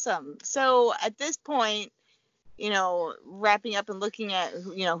 that's awesome. So at this point, wrapping up and looking at,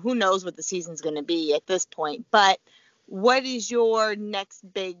 who knows what the season's going to be at this point, but what is your next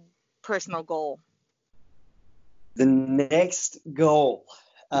big personal goal? The next goal.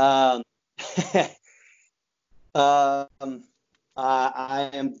 I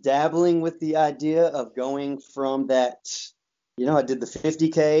am dabbling with the idea of going from that, I did the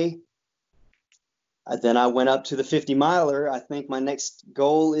 50K. Then I went up to the 50 miler. I think my next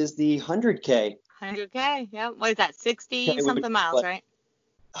goal is the 100K. 100K, yeah. What is that, 60 something miles, right?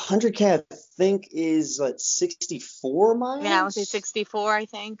 100K, I think, is 64 miles? Yeah, I would say 64, I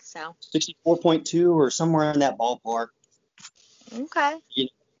think, so. 64.2 or somewhere in that ballpark. Okay.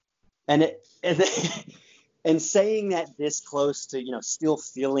 And saying that this close to, still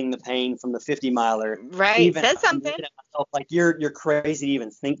feeling the pain from the 50 miler. Right, even says something. At myself, like, you're crazy to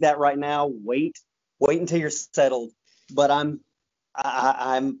even think that right now. Wait until you're settled. But I'm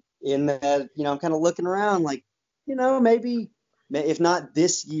in that, I'm kind of looking around like, maybe if not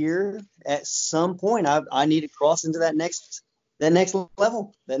this year, at some point I need to cross into that next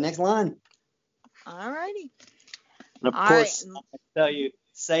level, that next line. All righty. And of course, right. I tell you,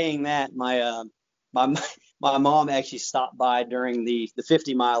 saying that, my mom actually stopped by during the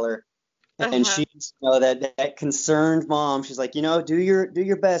 50 miler, and she's that concerned mom. She's like, do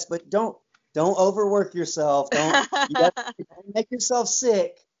your best, but don't overwork yourself. Don't make yourself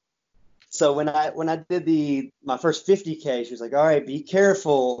sick. So when I did my first 50K, she was like, all right, be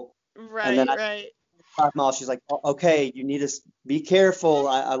careful. Right, and then right. 5 miles, she's like, okay, you need to be careful.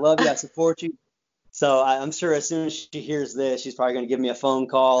 I love you. I support you. So I'm sure as soon as she hears this, she's probably going to give me a phone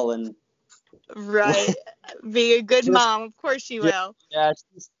call and. Right. Be a good mom. Of course she will. Yeah,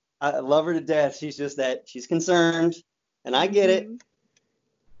 I love her to death. She's just that she's concerned, and I get it.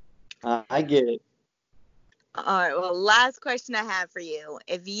 I get it. All right. Well, last question I have for you.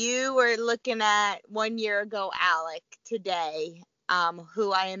 If you were looking at 1 year ago Alec today,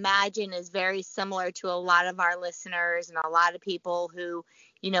 who I imagine is very similar to a lot of our listeners and a lot of people who,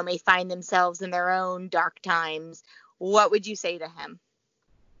 may find themselves in their own dark times, what would you say to him?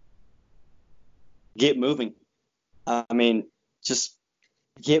 Get moving. I mean, just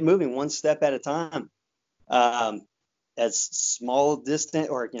get moving one step at a time. As small distance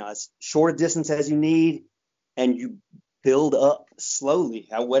or, as short a distance as you need, and you build up slowly.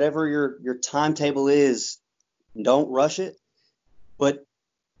 Whatever your timetable is, don't rush it, but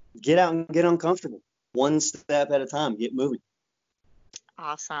get out and get uncomfortable. One step at a time. Get moving.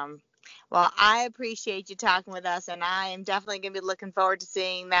 Awesome. Well, I appreciate you talking with us, and I am definitely going to be looking forward to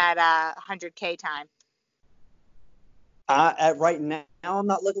seeing that 100K time. Right now, I'm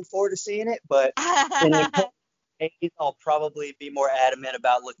not looking forward to seeing it, but in a couple days, I'll probably be more adamant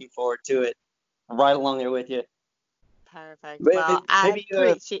about looking forward to it. I'm right along there with you. Perfect. Well, I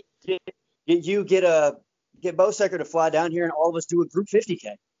appreciate get Bosecker to fly down here and all of us do a group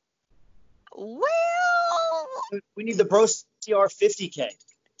 50K. Well, we need the Pro CR 50K.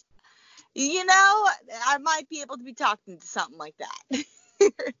 I might be able to be talking to something like that.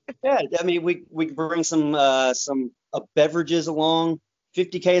 Yeah, I mean, we can bring some beverages along.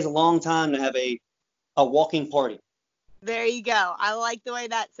 50K is a long time to have a walking party. There you go. I like the way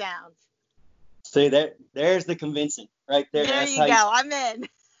that sounds. See, there's the convincing right there. There you go. I'm in.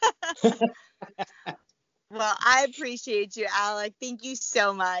 Well, I appreciate you, Alec. Thank you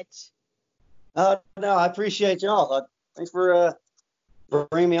so much. No, I appreciate y'all. Thanks for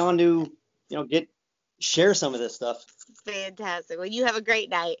bringing me on to share some of this stuff. Fantastic. Well, you have a great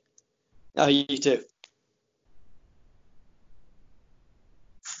night. Oh, you too.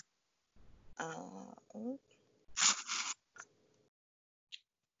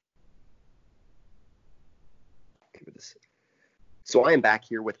 So I am back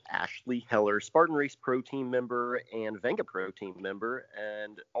here with Ashley Heller, Spartan Race Pro Team member and Venga Pro Team member,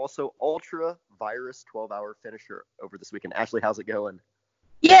 and also Ultra Virus 12-hour finisher over this weekend. Ashley, how's it going?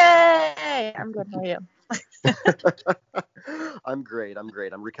 Yay! I'm good. How are you? I'm great.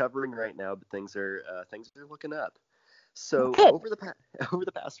 I'm recovering right now, but things are looking up. So Good. over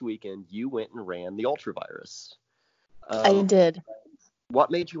the past weekend, you went and ran the Ultra Virus. I did.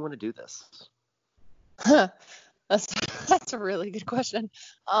 What made you want to do this? Huh. That's a really good question.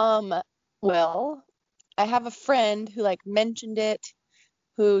 Well, I have a friend who mentioned it,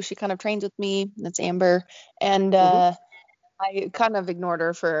 who she kind of trains with me. That's Amber, and I kind of ignored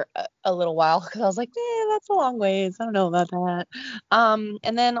her for a little while because I was like, that's a long ways. I don't know about that.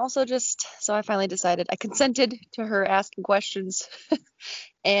 And then also so I finally decided. I consented to her asking questions,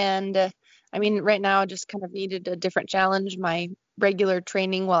 and right now I just kind of needed a different challenge. My regular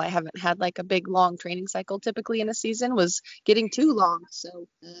training, while I haven't had a big long training cycle typically in a season, was getting too long. So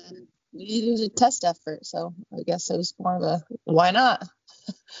needed a test effort. So I guess it was more of a why not?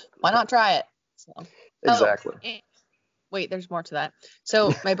 Why not try it? So Exactly. Wait, there's more to that.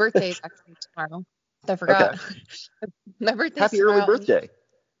 So my birthday is actually tomorrow. I forgot. Okay. My birthday's Happy tomorrow. early birthday.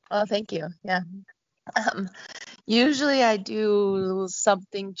 Oh, thank you. Yeah. Usually I do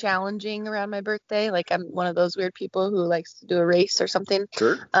something challenging around my birthday. I'm one of those weird people who likes to do a race or something.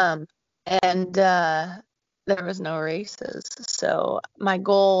 Sure. And there was no races. So my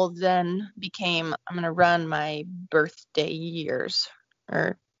goal then became I'm going to run my birthday years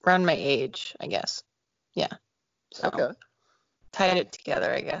or run my age, I guess. Yeah. So Okay. tied it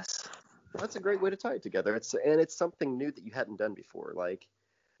together, I guess. That's a great way to tie it together. It's something new that you hadn't done before.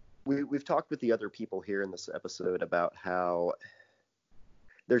 We've talked with the other people here in this episode about how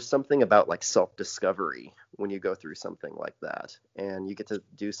there's something about self-discovery when you go through something like that, and you get to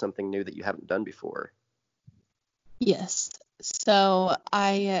do something new that you haven't done before. Yes. So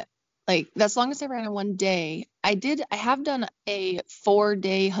I as long as I ran in one day, I have done a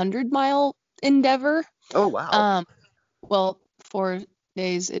 4-day 100-mile endeavor. Oh, wow. Well, 4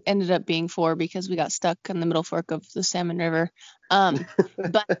 days. It ended up being 4 because we got stuck in the middle fork of the Salmon River.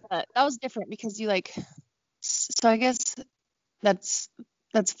 But that was different because so I guess that's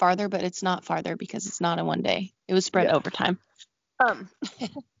farther, but it's not farther because it's not in one day. It was spread over time.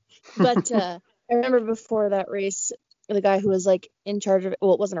 But I remember before that race, the guy who was in charge of it,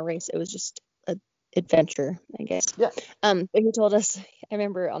 well, it wasn't a race, it was just an adventure, I guess. Yeah. But he told us, I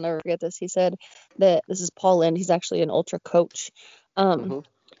remember, I'll never forget this. He said that this is Paul Lind. He's actually an ultra coach.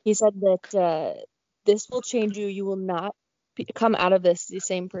 He said that this will change you. You will not come out of this the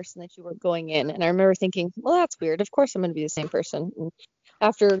same person that you were going in. And I remember thinking, well, that's weird. Of course I'm going to be the same person. And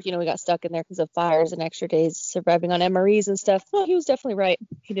after, we got stuck in there because of fires and extra days surviving on MREs and stuff. Well, he was definitely right.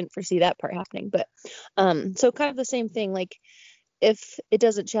 He didn't foresee that part happening. But so kind of the same thing, if it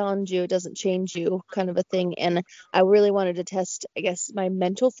doesn't challenge you, it doesn't change you, kind of a thing. And I really wanted to test, I guess, my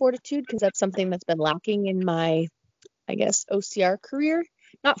mental fortitude, because that's something that's been lacking in my, I guess, OCR career.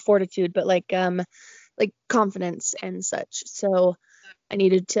 Not fortitude, but confidence and such. So I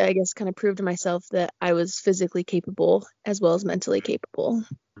needed to, I guess, kind of prove to myself that I was physically capable as well as mentally capable.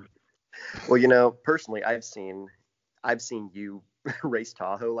 Well, personally, I've seen you race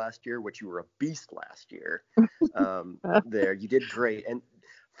Tahoe last year, which you were a beast last year. There, you did great. And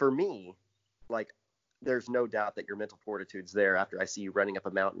for me, there's no doubt that your mental fortitude's there after I see you running up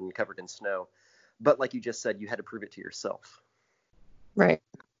a mountain covered in snow. But like you just said, you had to prove it to yourself. Right.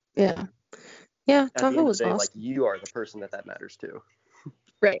 Yeah. Yeah. At the end Tahoe of was the day, awesome. you are the person that matters to.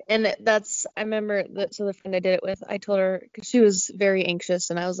 Right. And I remember that. So the friend I did it with, I told her, because she was very anxious,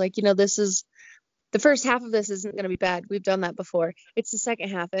 and I was like, this is the first half of this isn't going to be bad. We've done that before. It's the second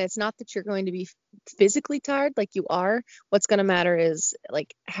half, and it's not that you're going to be physically tired like you are. What's going to matter is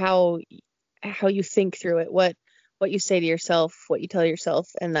how you think through it, what you say to yourself, what you tell yourself,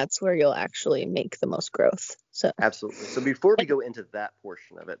 and that's where you'll actually make the most growth. So absolutely. So before we go into that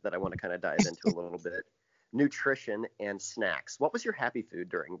portion of it that I want to kind of dive into a little bit, nutrition and snacks. What was your happy food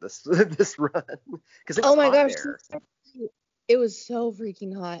during this run? Because it was hot there. It was so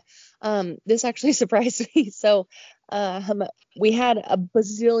freaking hot. This actually surprised me. So we had a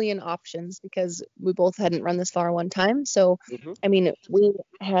bazillion options because we both hadn't run this far one time. So we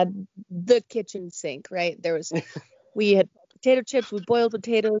had the kitchen sink, right? We had potato chips, we boiled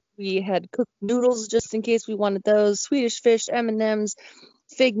potatoes, we had cooked noodles just in case we wanted those, Swedish fish, M&Ms,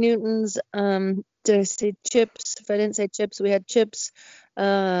 Fig Newtons. Did I say chips? If I didn't say chips, we had chips.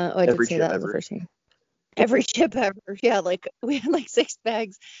 I did say that was the first thing. Every chip ever. Yeah, we had 6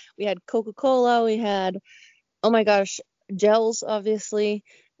 bags. We had Coca-Cola. We had, oh my gosh, gels, obviously.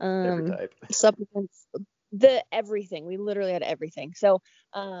 Every type. Supplements, everything. We literally had everything. So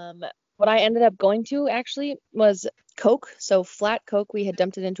what I ended up going to actually was Coke. So flat Coke. We had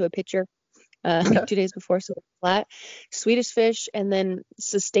dumped it into a pitcher like 2 days before, so flat. Swedish Fish, and then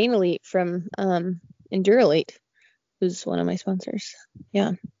Sustainelite from Endurolite, who's one of my sponsors.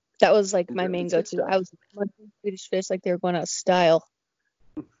 Yeah, that was like my main go-to. I was munching Swedish Fish like they were going out of style.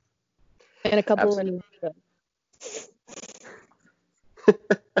 And a couple of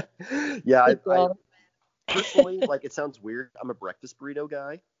yeah, I personally, like, it sounds weird. I'm a breakfast burrito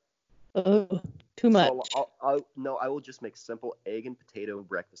guy. Oh, too much. So I will just make simple egg and potato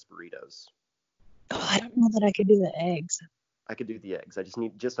breakfast burritos. Oh, I don't know that I could do the eggs. I could do the eggs. I just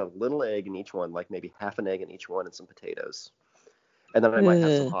need just a little egg in each one, like maybe half an egg in each one and some potatoes. And then I might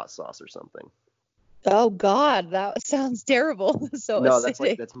have some hot sauce or something. Oh God, that sounds terrible. So no,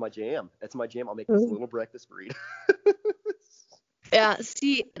 acidic. that's my jam. That's my jam. I'll make this little breakfast burrito. Yeah,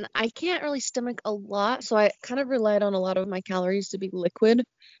 see, and I can't really stomach a lot, so I kind of relied on a lot of my calories to be liquid.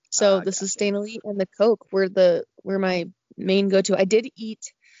 So the Sustainelite and the Coke were my main go-to. I did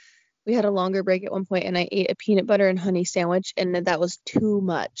eat. We had a longer break at one point, and I ate a peanut butter and honey sandwich, and that was too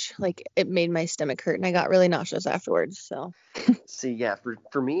much. Like, it made my stomach hurt, and I got really nauseous afterwards. So. See, yeah,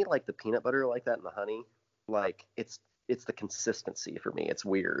 for me, like the peanut butter like that and the honey, like it's the consistency for me. It's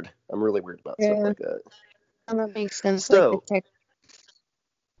weird. I'm really weird about stuff like that. And that makes sense. So,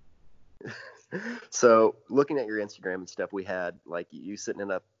 so looking at your Instagram and stuff, we had like you sitting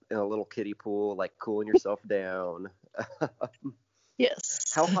in a little kiddie pool, like cooling yourself down. Yes.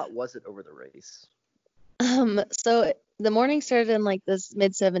 How hot was it over the race? So the morning started in like this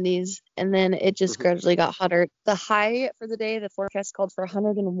mid 70s, and then it just gradually got hotter. The high for the day, the forecast called for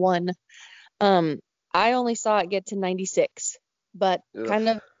 101. I only saw it get to 96, but kind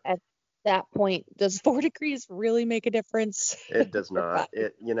of at that point, does 4 degrees really make a difference? It does not.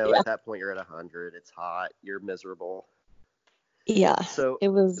 At that point you're at 100. It's hot. You're miserable. Yeah. So it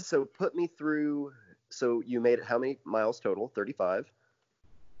was. So put me through. So you made it how many miles total? 35.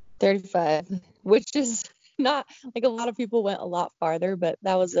 35, which is not like a lot of people went a lot farther, but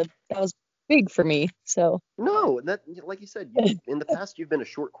that was big for me. So no, that like you said, in the past you've been a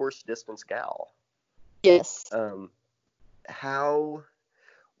short course distance gal. Yes. Where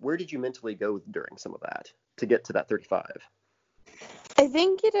did you mentally go during some of that to get to that 35? I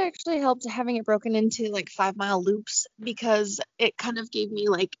think it actually helped having it broken into like 5-mile loops, because it kind of gave me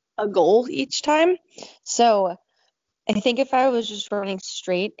like a goal each time. So I think if I was just running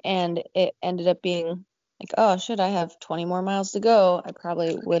straight and it ended up being like, oh, should I have 20 more miles to go, I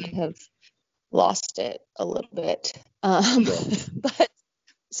probably would have lost it a little bit. But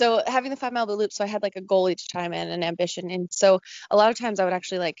so having the 5-mile loop, so I had like a goal each time and an ambition. And so a lot of times I would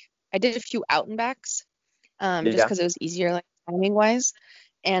actually I did a few out and backs just because it was easier, like timing wise.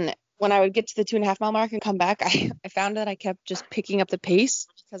 And when I would get to the 2.5 mile mark and come back, I found that I kept just picking up the pace,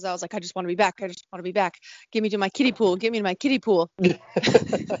 because I was like, I just want to be back. I just want to be back. Get me to my kiddie pool. Get me to my kiddie pool.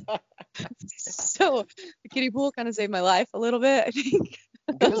 So the kiddie pool kind of saved my life a little bit, I think.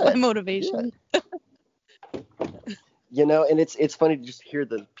 That was my motivation. And it's funny to just hear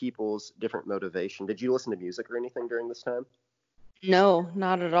the people's different motivation. Did you listen to music or anything during this time? No,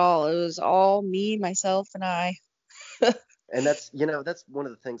 not at all. It was all me, myself, and I. And that's one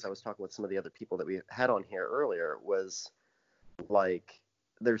of the things I was talking with some of the other people that we had on here earlier was like,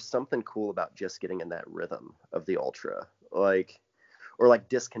 there's something cool about just getting in that rhythm of the ultra, or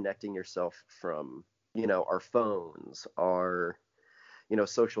disconnecting yourself from, our phones, our,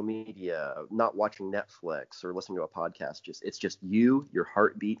 social media, not watching Netflix or listening to a podcast. It's just you, your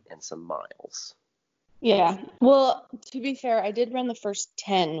heartbeat, and some miles. Yeah. Well, to be fair, I did run the first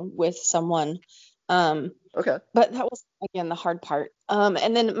 10 with someone. Okay. But that was, again, the hard part.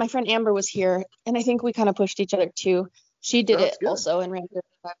 And then my friend Amber was here, and I think we kind of pushed each other too. She did it also and ran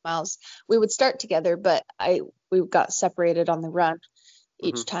 35 miles. We would start together, but we got separated on the run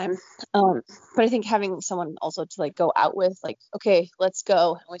each time. But I think having someone also to go out with, okay, let's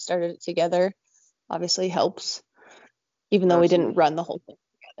go, and we started it together, obviously helps, even though we didn't run the whole thing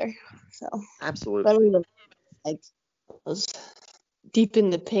together. So absolutely. I was deep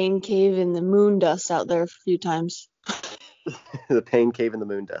in the pain cave in the moon dust out there a few times. The pain cave in the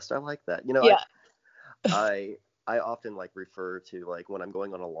moon dust. I like that. Yeah. I often refer to when I'm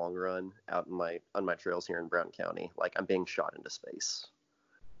going on a long run out on my trails here in Brown County, I'm being shot into space.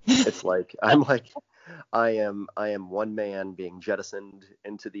 It's I am one man being jettisoned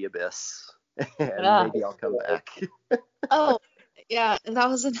into the abyss, and maybe I'll come back. Oh, yeah, and that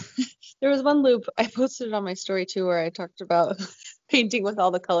was there was one loop I posted it on my story too, where I talked about painting with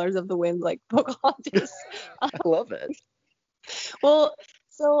all the colors of the wind, like Pocahontas. I love it. Well,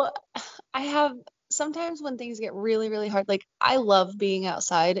 so I have sometimes when things get really, really hard, like I love being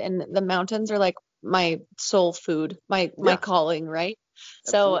outside, and the mountains are like my soul food, my calling, right?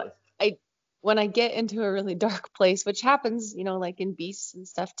 Absolutely. So when I get into a really dark place, which happens, like in beasts and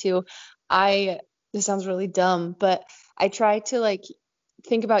stuff too, this sounds really dumb, but I try to like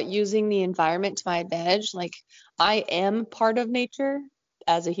think about using the environment to my advantage. Like I am part of nature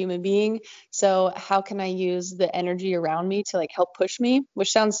as a human being, so how can I use the energy around me to like help push me?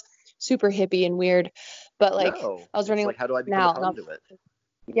 Which sounds super hippie and weird, but like No, I was running like, how do I become a conduit?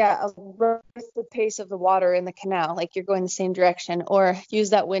 Yeah, I'll reverse the pace of the water in the canal, like you're going the same direction, or use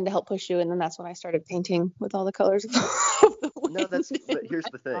that wind to help push you. And then that's when I started painting with all the colors of the wind. No, but here's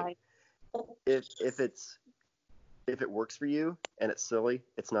the thing. If it works for you and it's silly,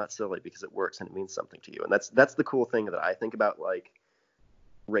 it's not silly because it works and it means something to you. And that's the cool thing that I think about like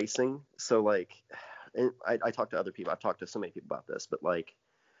racing. So like, and I talk to other people. I've talked to so many people about this, but like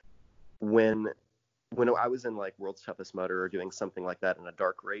when I was in like World's Toughest Mudder or doing something like that in a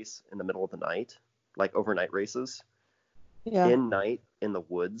dark race in the middle of the night, like overnight races, in night in the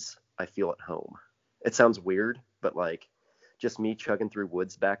woods, I feel at home. It sounds weird, but like just me chugging through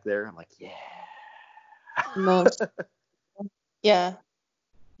woods back there, I'm like, yeah. Yeah,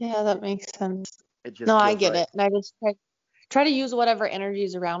 that makes sense. No, I get it. And I just try to use whatever energy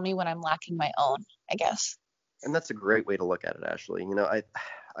is around me when I'm lacking my own, I guess. And that's a great way to look at it, Ashley.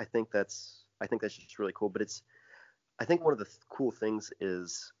 I think that's just really cool. But I think one of the cool things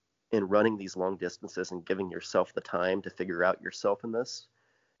is in running these long distances and giving yourself the time to figure out yourself in this.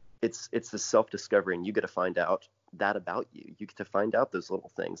 It's the self-discovery, and you get to find out that about you. You get to find out those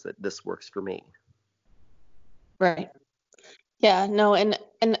little things that this works for me. Right. Yeah, no, and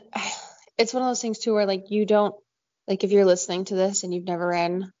it's one of those things too where like you don't, like if you're listening to this and you've never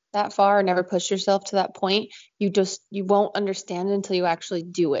ran that far or never pushed yourself to that point, you won't understand until you actually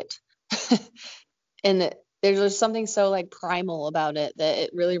do it. And there's just something so like primal about it that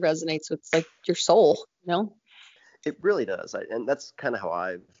it really resonates with like your soul, It really does. And that's kind of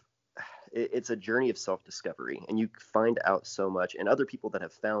how it's a journey of self-discovery, and you find out so much, and other people that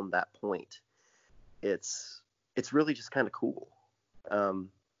have found that point, it's really just kind of cool. And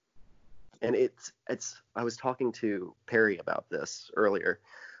it's I was talking to Perry about this earlier,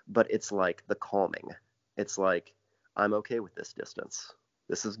 but it's like the calming. It's like, I'm okay with this distance.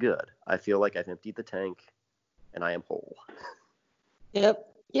 This is good. I feel like I've emptied the tank and I am whole. Yep.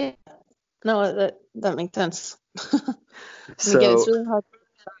 Yeah. No, that makes sense. So again, it's really hard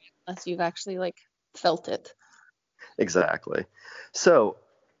unless you've actually like felt it. Exactly. So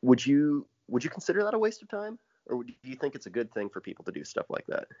would you consider that a waste of time? Or do you think it's a good thing for people to do stuff like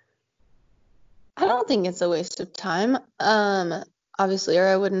that? I don't think it's a waste of time. Obviously, or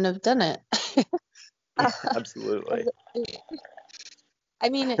I wouldn't have done it. Absolutely. I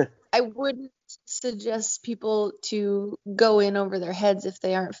mean, I wouldn't suggest people to go in over their heads if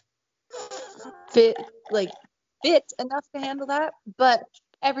they aren't fit enough to handle that. But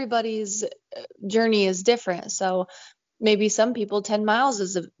everybody's journey is different. So maybe some people 10 miles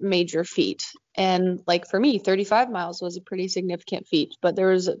is a major feat. And like for me, 35 miles was a pretty significant feat, but there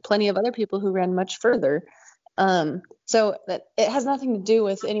was plenty of other people who ran much further. So that it has nothing to do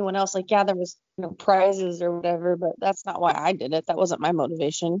with anyone else. Like, yeah, there was prizes or whatever, but that's not why I did it. That wasn't my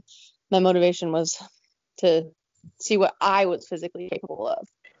motivation. My motivation was to see what I was physically capable of.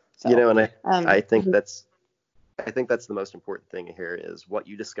 So, and I think that's the most important thing here is what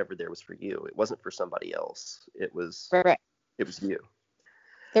you discovered there was for you. It wasn't for somebody else. It was right. It was you.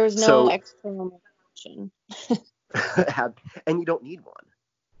 There was no external motivation. And you don't need one.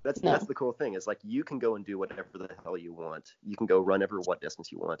 That's the cool thing is like you can go and do whatever the hell you want. You can go run what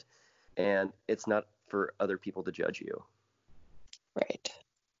distance you want, and it's not for other people to judge you. Right.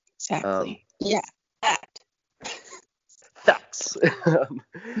 Exactly. Yeah. Facts.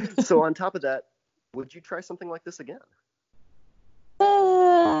 So on top of that, would you try something like this again?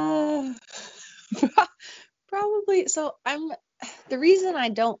 Probably. So the reason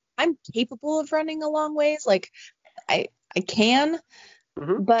I'm capable of running a long ways. Like I can,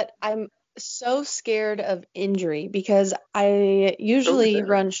 but I'm so scared of injury because I usually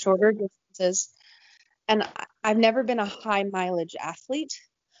run shorter distances, and I've never been a high mileage athlete.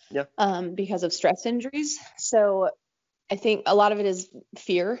 Yeah. Because of stress injuries. So I think a lot of it is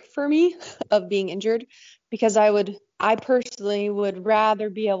fear for me of being injured, because I personally would rather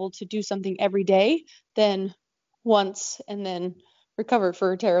be able to do something every day than once and then recover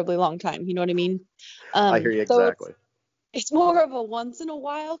for a terribly long time. You know what I mean? I hear you exactly. So it's more of a once in a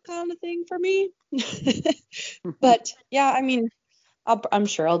while kind of thing for me. But yeah, I mean, I'm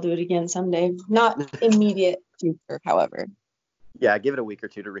sure I'll do it again someday. Not immediate future, however. Yeah, give it a week or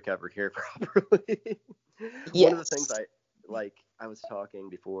two to recover here properly. Yes. One of the things I was talking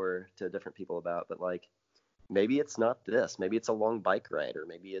before to different people about, but like maybe it's not this. Maybe it's a long bike ride, or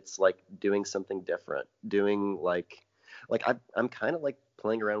maybe it's like doing something different. Doing like I'm kind of like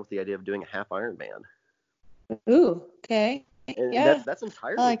playing around with the idea of doing a half Ironman. Ooh, okay. And Yeah. that's I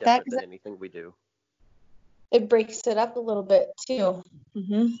entirely like that different than anything we do. it breaks it up a little bit too.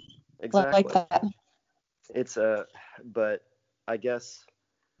 Mm-hmm. Exactly. Like that. It's but I guess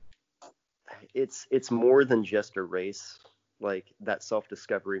it's more than just a race. Like that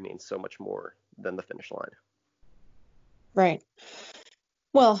self-discovery means so much more than the finish line. Right.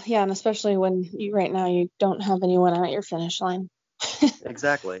 Well, yeah, and especially when right now you don't have anyone at your finish line.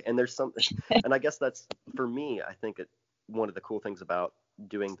 Exactly. And there's something, and I guess that's, for me, I think one of the cool things about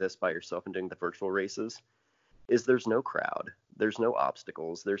doing this by yourself and doing the virtual races is there's no crowd, there's no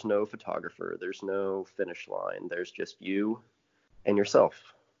obstacles, there's no photographer, there's no finish line. There's just you and yourself,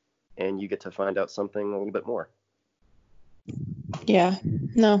 and you get to find out something a little bit more. Yeah.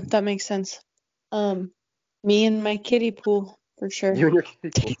 No, that makes sense. Me and my kiddie pool for sure. You and your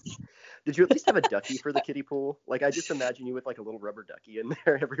kiddie pool. Did you at least have a ducky for the kiddie pool? Like, I just imagine you with like a little rubber ducky in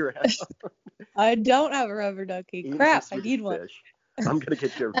there every round. I don't have a rubber ducky. Crap, I need one. I'm going to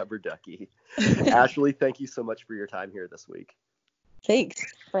get you a rubber ducky. Ashley, thank you so much for your time here this week. Thanks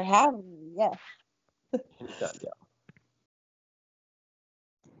for having me. Yeah. Anytime, yeah.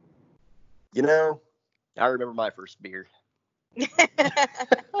 You know, I remember my first beer.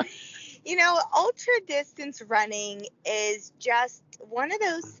 You know, ultra distance running is just one of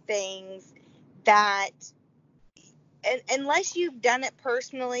those things that, unless you've done it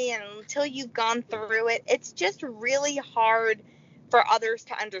personally and until you've gone through it, it's just really hard for others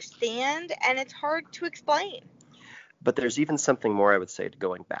to understand, and it's hard to explain. But there's even something more I would say to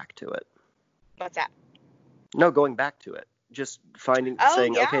going back to it. What's that? No, going back to it. Just saying,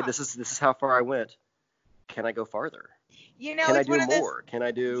 yeah. Okay, this is how far I went. Can I go farther? You know, can I it's do one of more?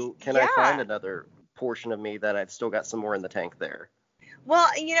 those... Can I find another portion of me that I've still got some more in the tank there? Well,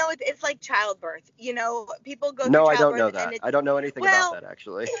 you know, it's like childbirth. You know, people go through childbirth. No, I don't know that. I don't know anything about that,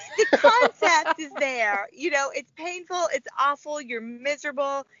 actually. The concept is there. You know, it's painful. It's awful. You're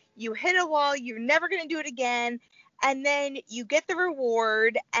miserable. You hit a wall. You're never going to do it again. And then you get the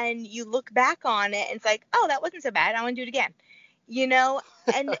reward and you look back on it and it's like, oh, that wasn't so bad. I want to do it again. You know,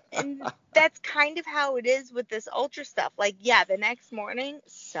 and that's kind of how it is with this ultra stuff. Like, yeah, the next morning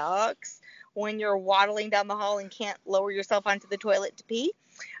sucks when you're waddling down the hall and can't lower yourself onto the toilet to pee.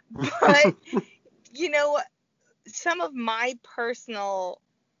 But, you know, some of my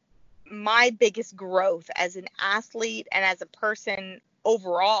biggest growth as an athlete and as a person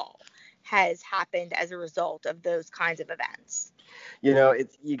overall has happened as a result of those kinds of events. You know,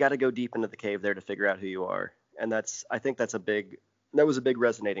 you got to go deep into the cave there to figure out who you are. And I think that was a big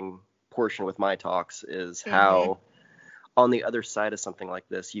resonating portion with my talks, is how on the other side of something like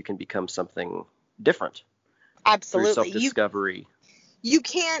this, you can become something different. Absolutely. Through self-discovery. You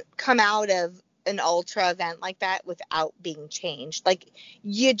can't come out of an ultra event like that without being changed. Like,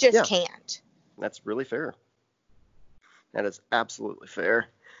 you just can't. That's really fair. That is absolutely fair.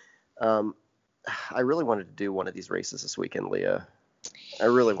 I really wanted to do one of these races this weekend, Leah. I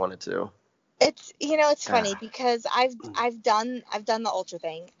really wanted to. It's funny because I've done the ultra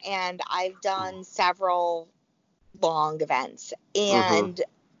thing, and I've done several long events, and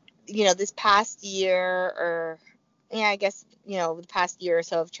this past year, I guess the past year or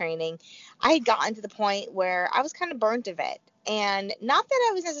so of training, I had gotten to the point where I was kind of burnt of it. And not that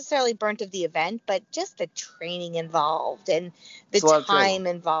I was necessarily burnt of the event, but just the training involved and the time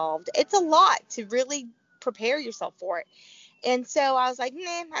involved. It's a lot to really prepare yourself for it. And so I was like,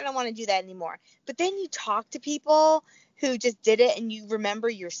 I don't want to do that anymore. But then you talk to people who just did it, and you remember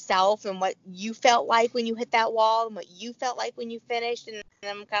yourself and what you felt like when you hit that wall and what you felt like when you finished. And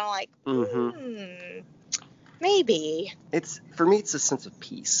I'm kind of like, maybe. For me, it's a sense of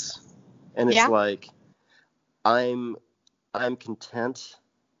peace. And it's like, I'm content,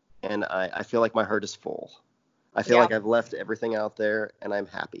 and I feel like my heart is full. I feel like I've left everything out there, and I'm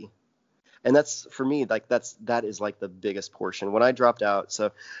happy. And that's, for me, like that is like the biggest portion. When I dropped out,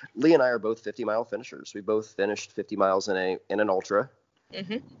 so Lee and I are both 50-mile finishers. We both finished 50 miles in an ultra.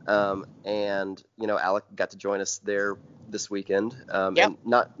 And Alec got to join us there this weekend. And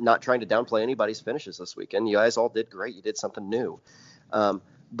not trying to downplay anybody's finishes this weekend. You guys all did great. You did something new.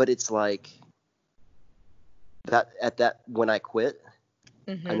 But it's like that when I quit,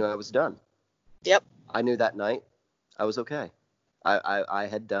 I knew I was done. Yep. I knew that night I was okay. I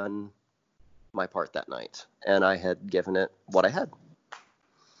had done my part that night, and I had given it what I had.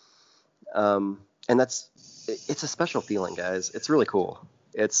 And And it's a special feeling, guys. It's really cool.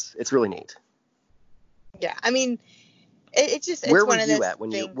 It's really neat. Yeah, I mean, it's just Where it's were one of you those at when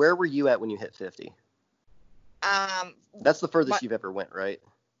things. where were you at when you hit 50? That's the furthest you've ever went, right?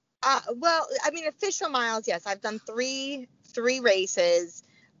 Well, I mean, official miles, yes. I've done three races,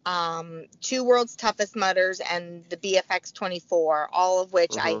 2 World's Toughest Mudders and the BFX 24, all of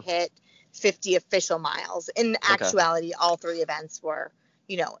which I hit 50 official miles. In actuality, all 3 events were,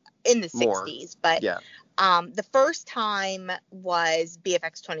 in the 60s. But yeah. The first time was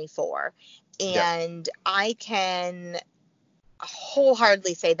BFX 24, and I can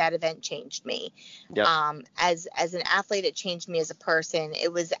wholeheartedly say that event changed me. Yep. As an athlete, it changed me as a person.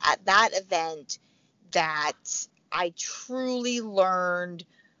 It was at that event that I truly learned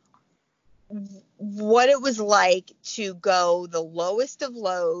what it was like to go the lowest of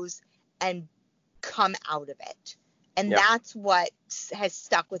lows and come out of it. And that's what has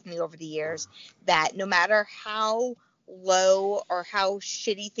stuck with me over the years, that no matter how low or how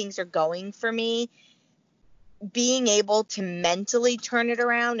shitty things are going for me, being able to mentally turn it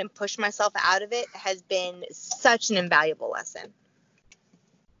around and push myself out of it has been such an invaluable lesson.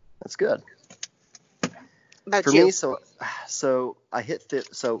 That's good. About for you? me, so I hit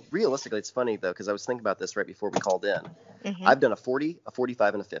fit. So realistically, it's funny though, because I was thinking about this right before we called in. Mm-hmm. I've done a 40, a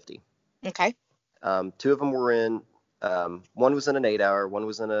 45, and a 50. Okay. 2 of them were in. One was in an 8-hour. One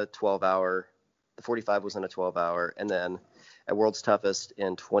was in a 12-hour. The 45 was in a 12-hour, and then at World's Toughest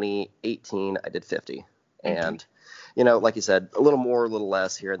in 2018, I did 50. And, like you said, a little more, a little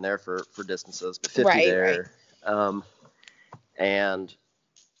less here and there for distances, but 50 there. Right. And,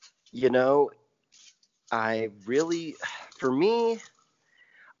 I really, for me,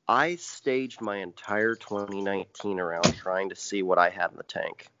 I staged my entire 2019 around trying to see what I had in the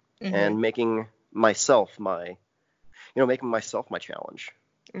tank and making myself my challenge.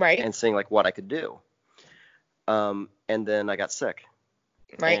 Right. And seeing like what I could do. And then I got sick.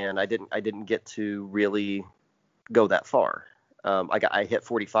 Right. And I didn't get to really go that far. I hit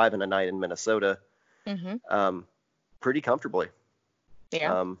 45 in a night in Minnesota, pretty comfortably.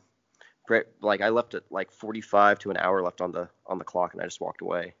 Yeah. Like I left it like 45 to an hour left on the clock, and I just walked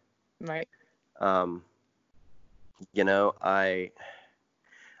away. Right. I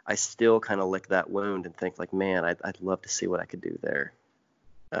still kind of lick that wound and think like, man, I'd love to see what I could do there.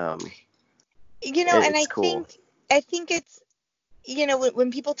 And I cool. I think it's,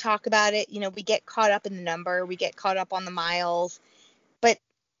 when people talk about it, we get caught up in the number, we get caught up on the miles, but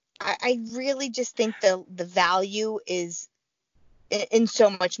I really just think the value is in so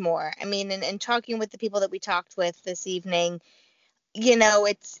much more. I mean, and talking with the people that we talked with this evening,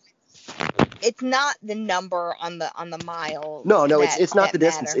 it's not the number on the mile. No, it's not the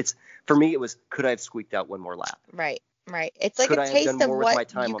distance. It's, for me, it was, could I have squeaked out one more lap? Right. It's like a taste of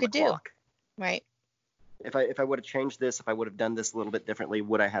what you could do. Clock? Right. If I would have changed this, if I would have done this a little bit differently,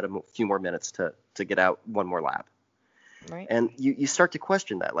 would I had a few more minutes to get out one more lap? Right. And you start to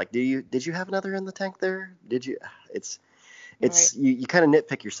question that. Like, did you have another in the tank there? Did you? It's right. you kind of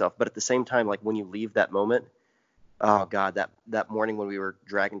nitpick yourself, but at the same time, like when you leave that moment, oh God, that morning when we were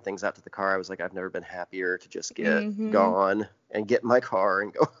dragging things out to the car, I was like, I've never been happier to just get gone and get in my car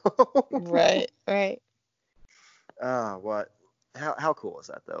and go home. Right. What? How cool is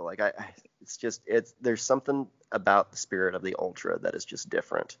that though? Like there's something about the spirit of the ultra that is just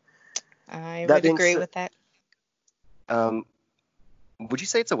different. I would agree with that. Would you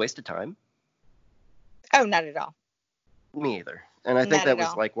say it's a waste of time? Oh, not at all. Me either. And I think that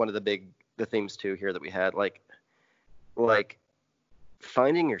was like one of the themes too here that we had, like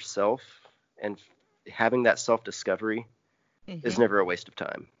finding yourself and having that self-discovery is never a waste of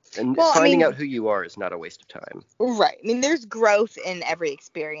time. And finding out who you are is not a waste of time. Right. I mean, there's growth in every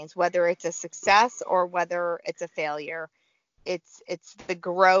experience, whether it's a success or whether it's a failure. It's the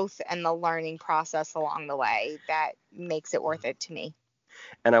growth and the learning process along the way that makes it worth it to me.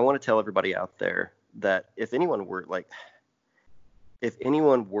 And I want to tell everybody out there that if anyone were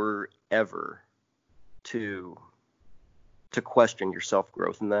ever to question your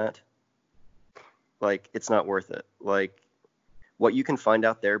self-growth in that, like, it's not worth it. Like, what you can find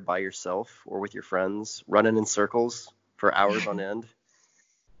out there by yourself or with your friends, running in circles for hours on end,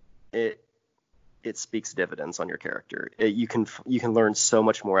 it speaks dividends on your character. You can learn so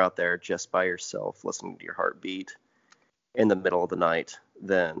much more out there just by yourself, listening to your heartbeat in the middle of the night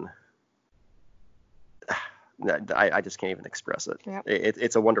than I just can't even express it. Yep.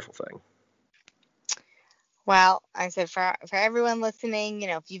 It's a wonderful thing. Well, I said for everyone listening,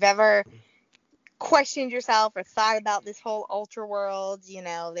 if you've ever questioned yourself or thought about this whole ultra world,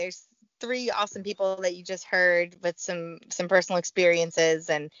 there's three awesome people that you just heard with some personal experiences,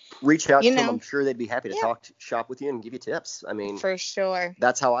 and reach out to them. I'm sure they'd be happy to shop with you and give you tips. I mean, for sure.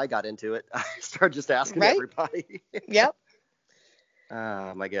 That's how I got into it. I started just asking everybody. Yep.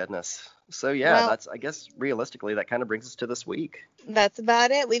 Oh my goodness. So yeah, that's, I guess realistically that kind of brings us to this week. That's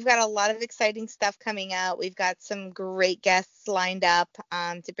about it. We've got a lot of exciting stuff coming out. We've got some great guests lined up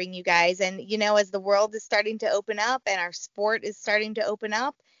to bring you guys. And, as the world is starting to open up and our sport is starting to open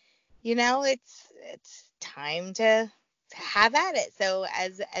up, it's time to have at it. So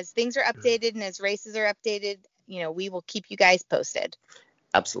as things are updated and as races are updated, we will keep you guys posted.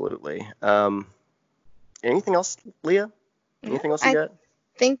 Absolutely. Anything else, Leah? Anything else you got?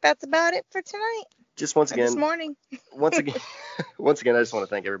 I think that's about it for tonight. Just once again, this morning. once again, I just want to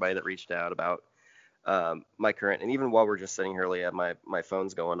thank everybody that reached out about my current, and even while we're just sitting here, Leah, my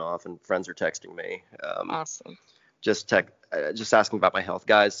phone's going off and friends are texting me. Awesome. Just asking about my health,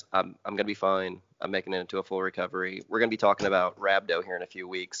 guys. I'm gonna be fine. I'm making it into a full recovery. We're gonna be talking about Rhabdo here in a few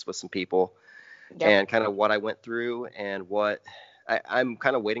weeks with some people, and kind of what I went through and what. I'm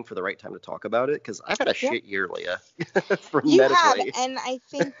kind of waiting for the right time to talk about it because I've had a shit year, Leah. You have, and I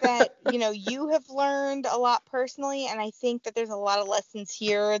think that you have learned a lot personally, and I think that there's a lot of lessons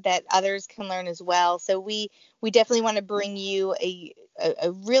here that others can learn as well. So we definitely want to bring you a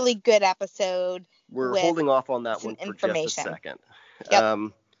really good episode. We're holding off on that one for just a second.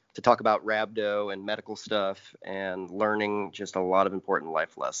 To talk about Rhabdo and medical stuff and learning just a lot of important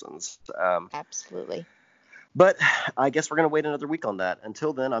life lessons. Absolutely. But I guess we're going to wait another week on that.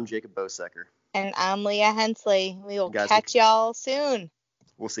 Until then, I'm Jacob Bosecker. And I'm Leah Hensley. We will catch y'all soon.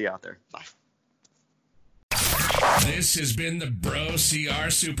 We'll see you out there. Bye. This has been the Bro CR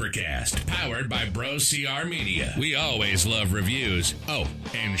Supercast, powered by Bro CR Media. We always love reviews. Oh,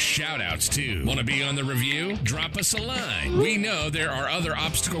 and shout-outs, too. Want to be on the review? Drop us a line. We know there are other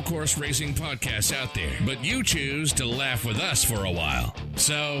obstacle course racing podcasts out there, but you choose to laugh with us for a while.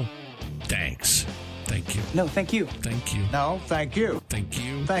 So, thanks. Thank you. No, thank you. Thank you. No, thank you. Thank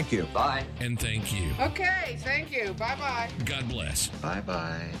you. Thank you. Bye. And thank you. Okay, thank you. Bye-bye. God bless.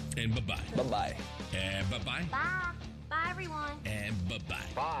 Bye-bye. And bye-bye. Bye-bye. And bye-bye. Bye. Bye, everyone. And bye-bye.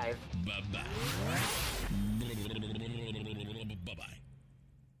 Bye. Bye-bye.